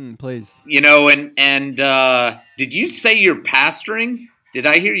 Please. Did you say you're pastoring? Did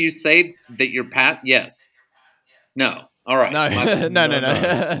I hear you say that you're Yes. No. All right. No. No.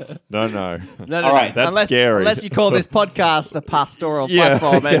 All right. That's scary. Unless you call this podcast a pastoral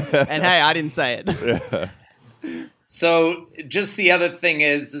platform. And hey, I didn't say it. So just the other thing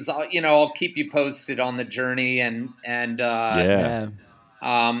is I'll keep you posted on the journey and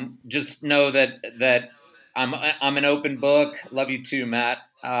just know that I'm an open book. Love you too, Matt.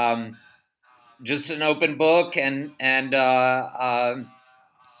 Just an open book and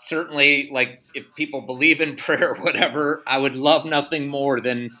certainly, like, if people believe in prayer or whatever, I would love nothing more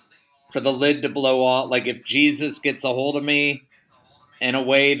than for the lid to blow off. Like, if Jesus gets a hold of me in a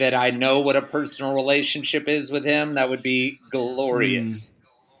way that I know what a personal relationship is with him, that would be glorious.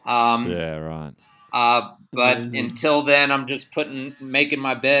 Yeah, right. But until then, I'm just making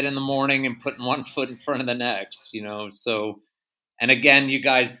my bed in the morning and putting one foot in front of the next, so... And again, you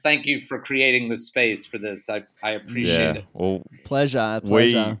guys, thank you for creating the space for this. I appreciate it. Well, pleasure.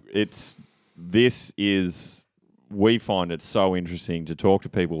 We find it so interesting to talk to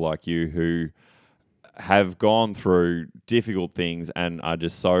people like you who have gone through difficult things and are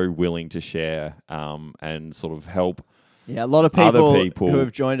just so willing to share and sort of help. Yeah, a lot of other people who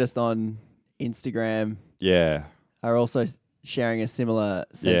have joined us on Instagram. Yeah, are also sharing a similar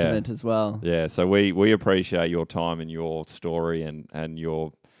sentiment as well. Yeah, so we appreciate your time and your story and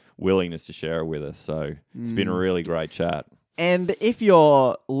your willingness to share it with us. So it's been a really great chat. And if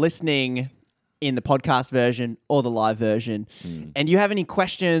you're listening in the podcast version or the live version and you have any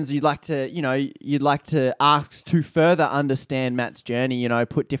questions you'd like to ask to further understand Matt's journey,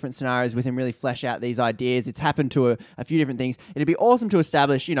 put different scenarios with him, really flesh out these ideas. It's happened to a few different things. It'd be awesome to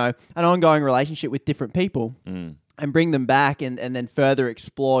establish, an ongoing relationship with different people. And bring them back and then further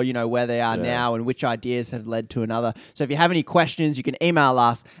explore, where they are now and which ideas have led to another. So if you have any questions, you can email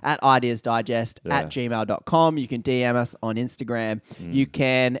us at ideasdigest@gmail.com. You can DM us on Instagram. You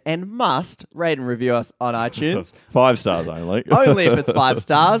can and must rate and review us on iTunes. 5 stars only. Only if it's 5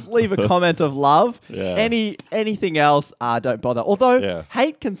 stars. Leave a comment of love. Anything else, don't bother. Although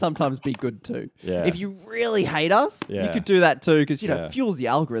hate can sometimes be good too. If you really hate us, you could do that too because, it fuels the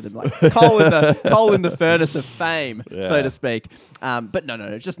algorithm. Like coal in the furnace of fame. So to speak. But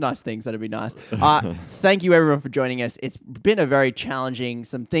no, just nice things. That'd be nice. Thank you everyone for joining us. It's been a very challenging,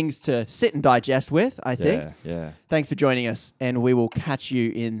 some things to sit and digest with, I think. Yeah. Thanks for joining us, and we will catch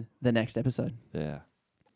you in the next episode. Yeah.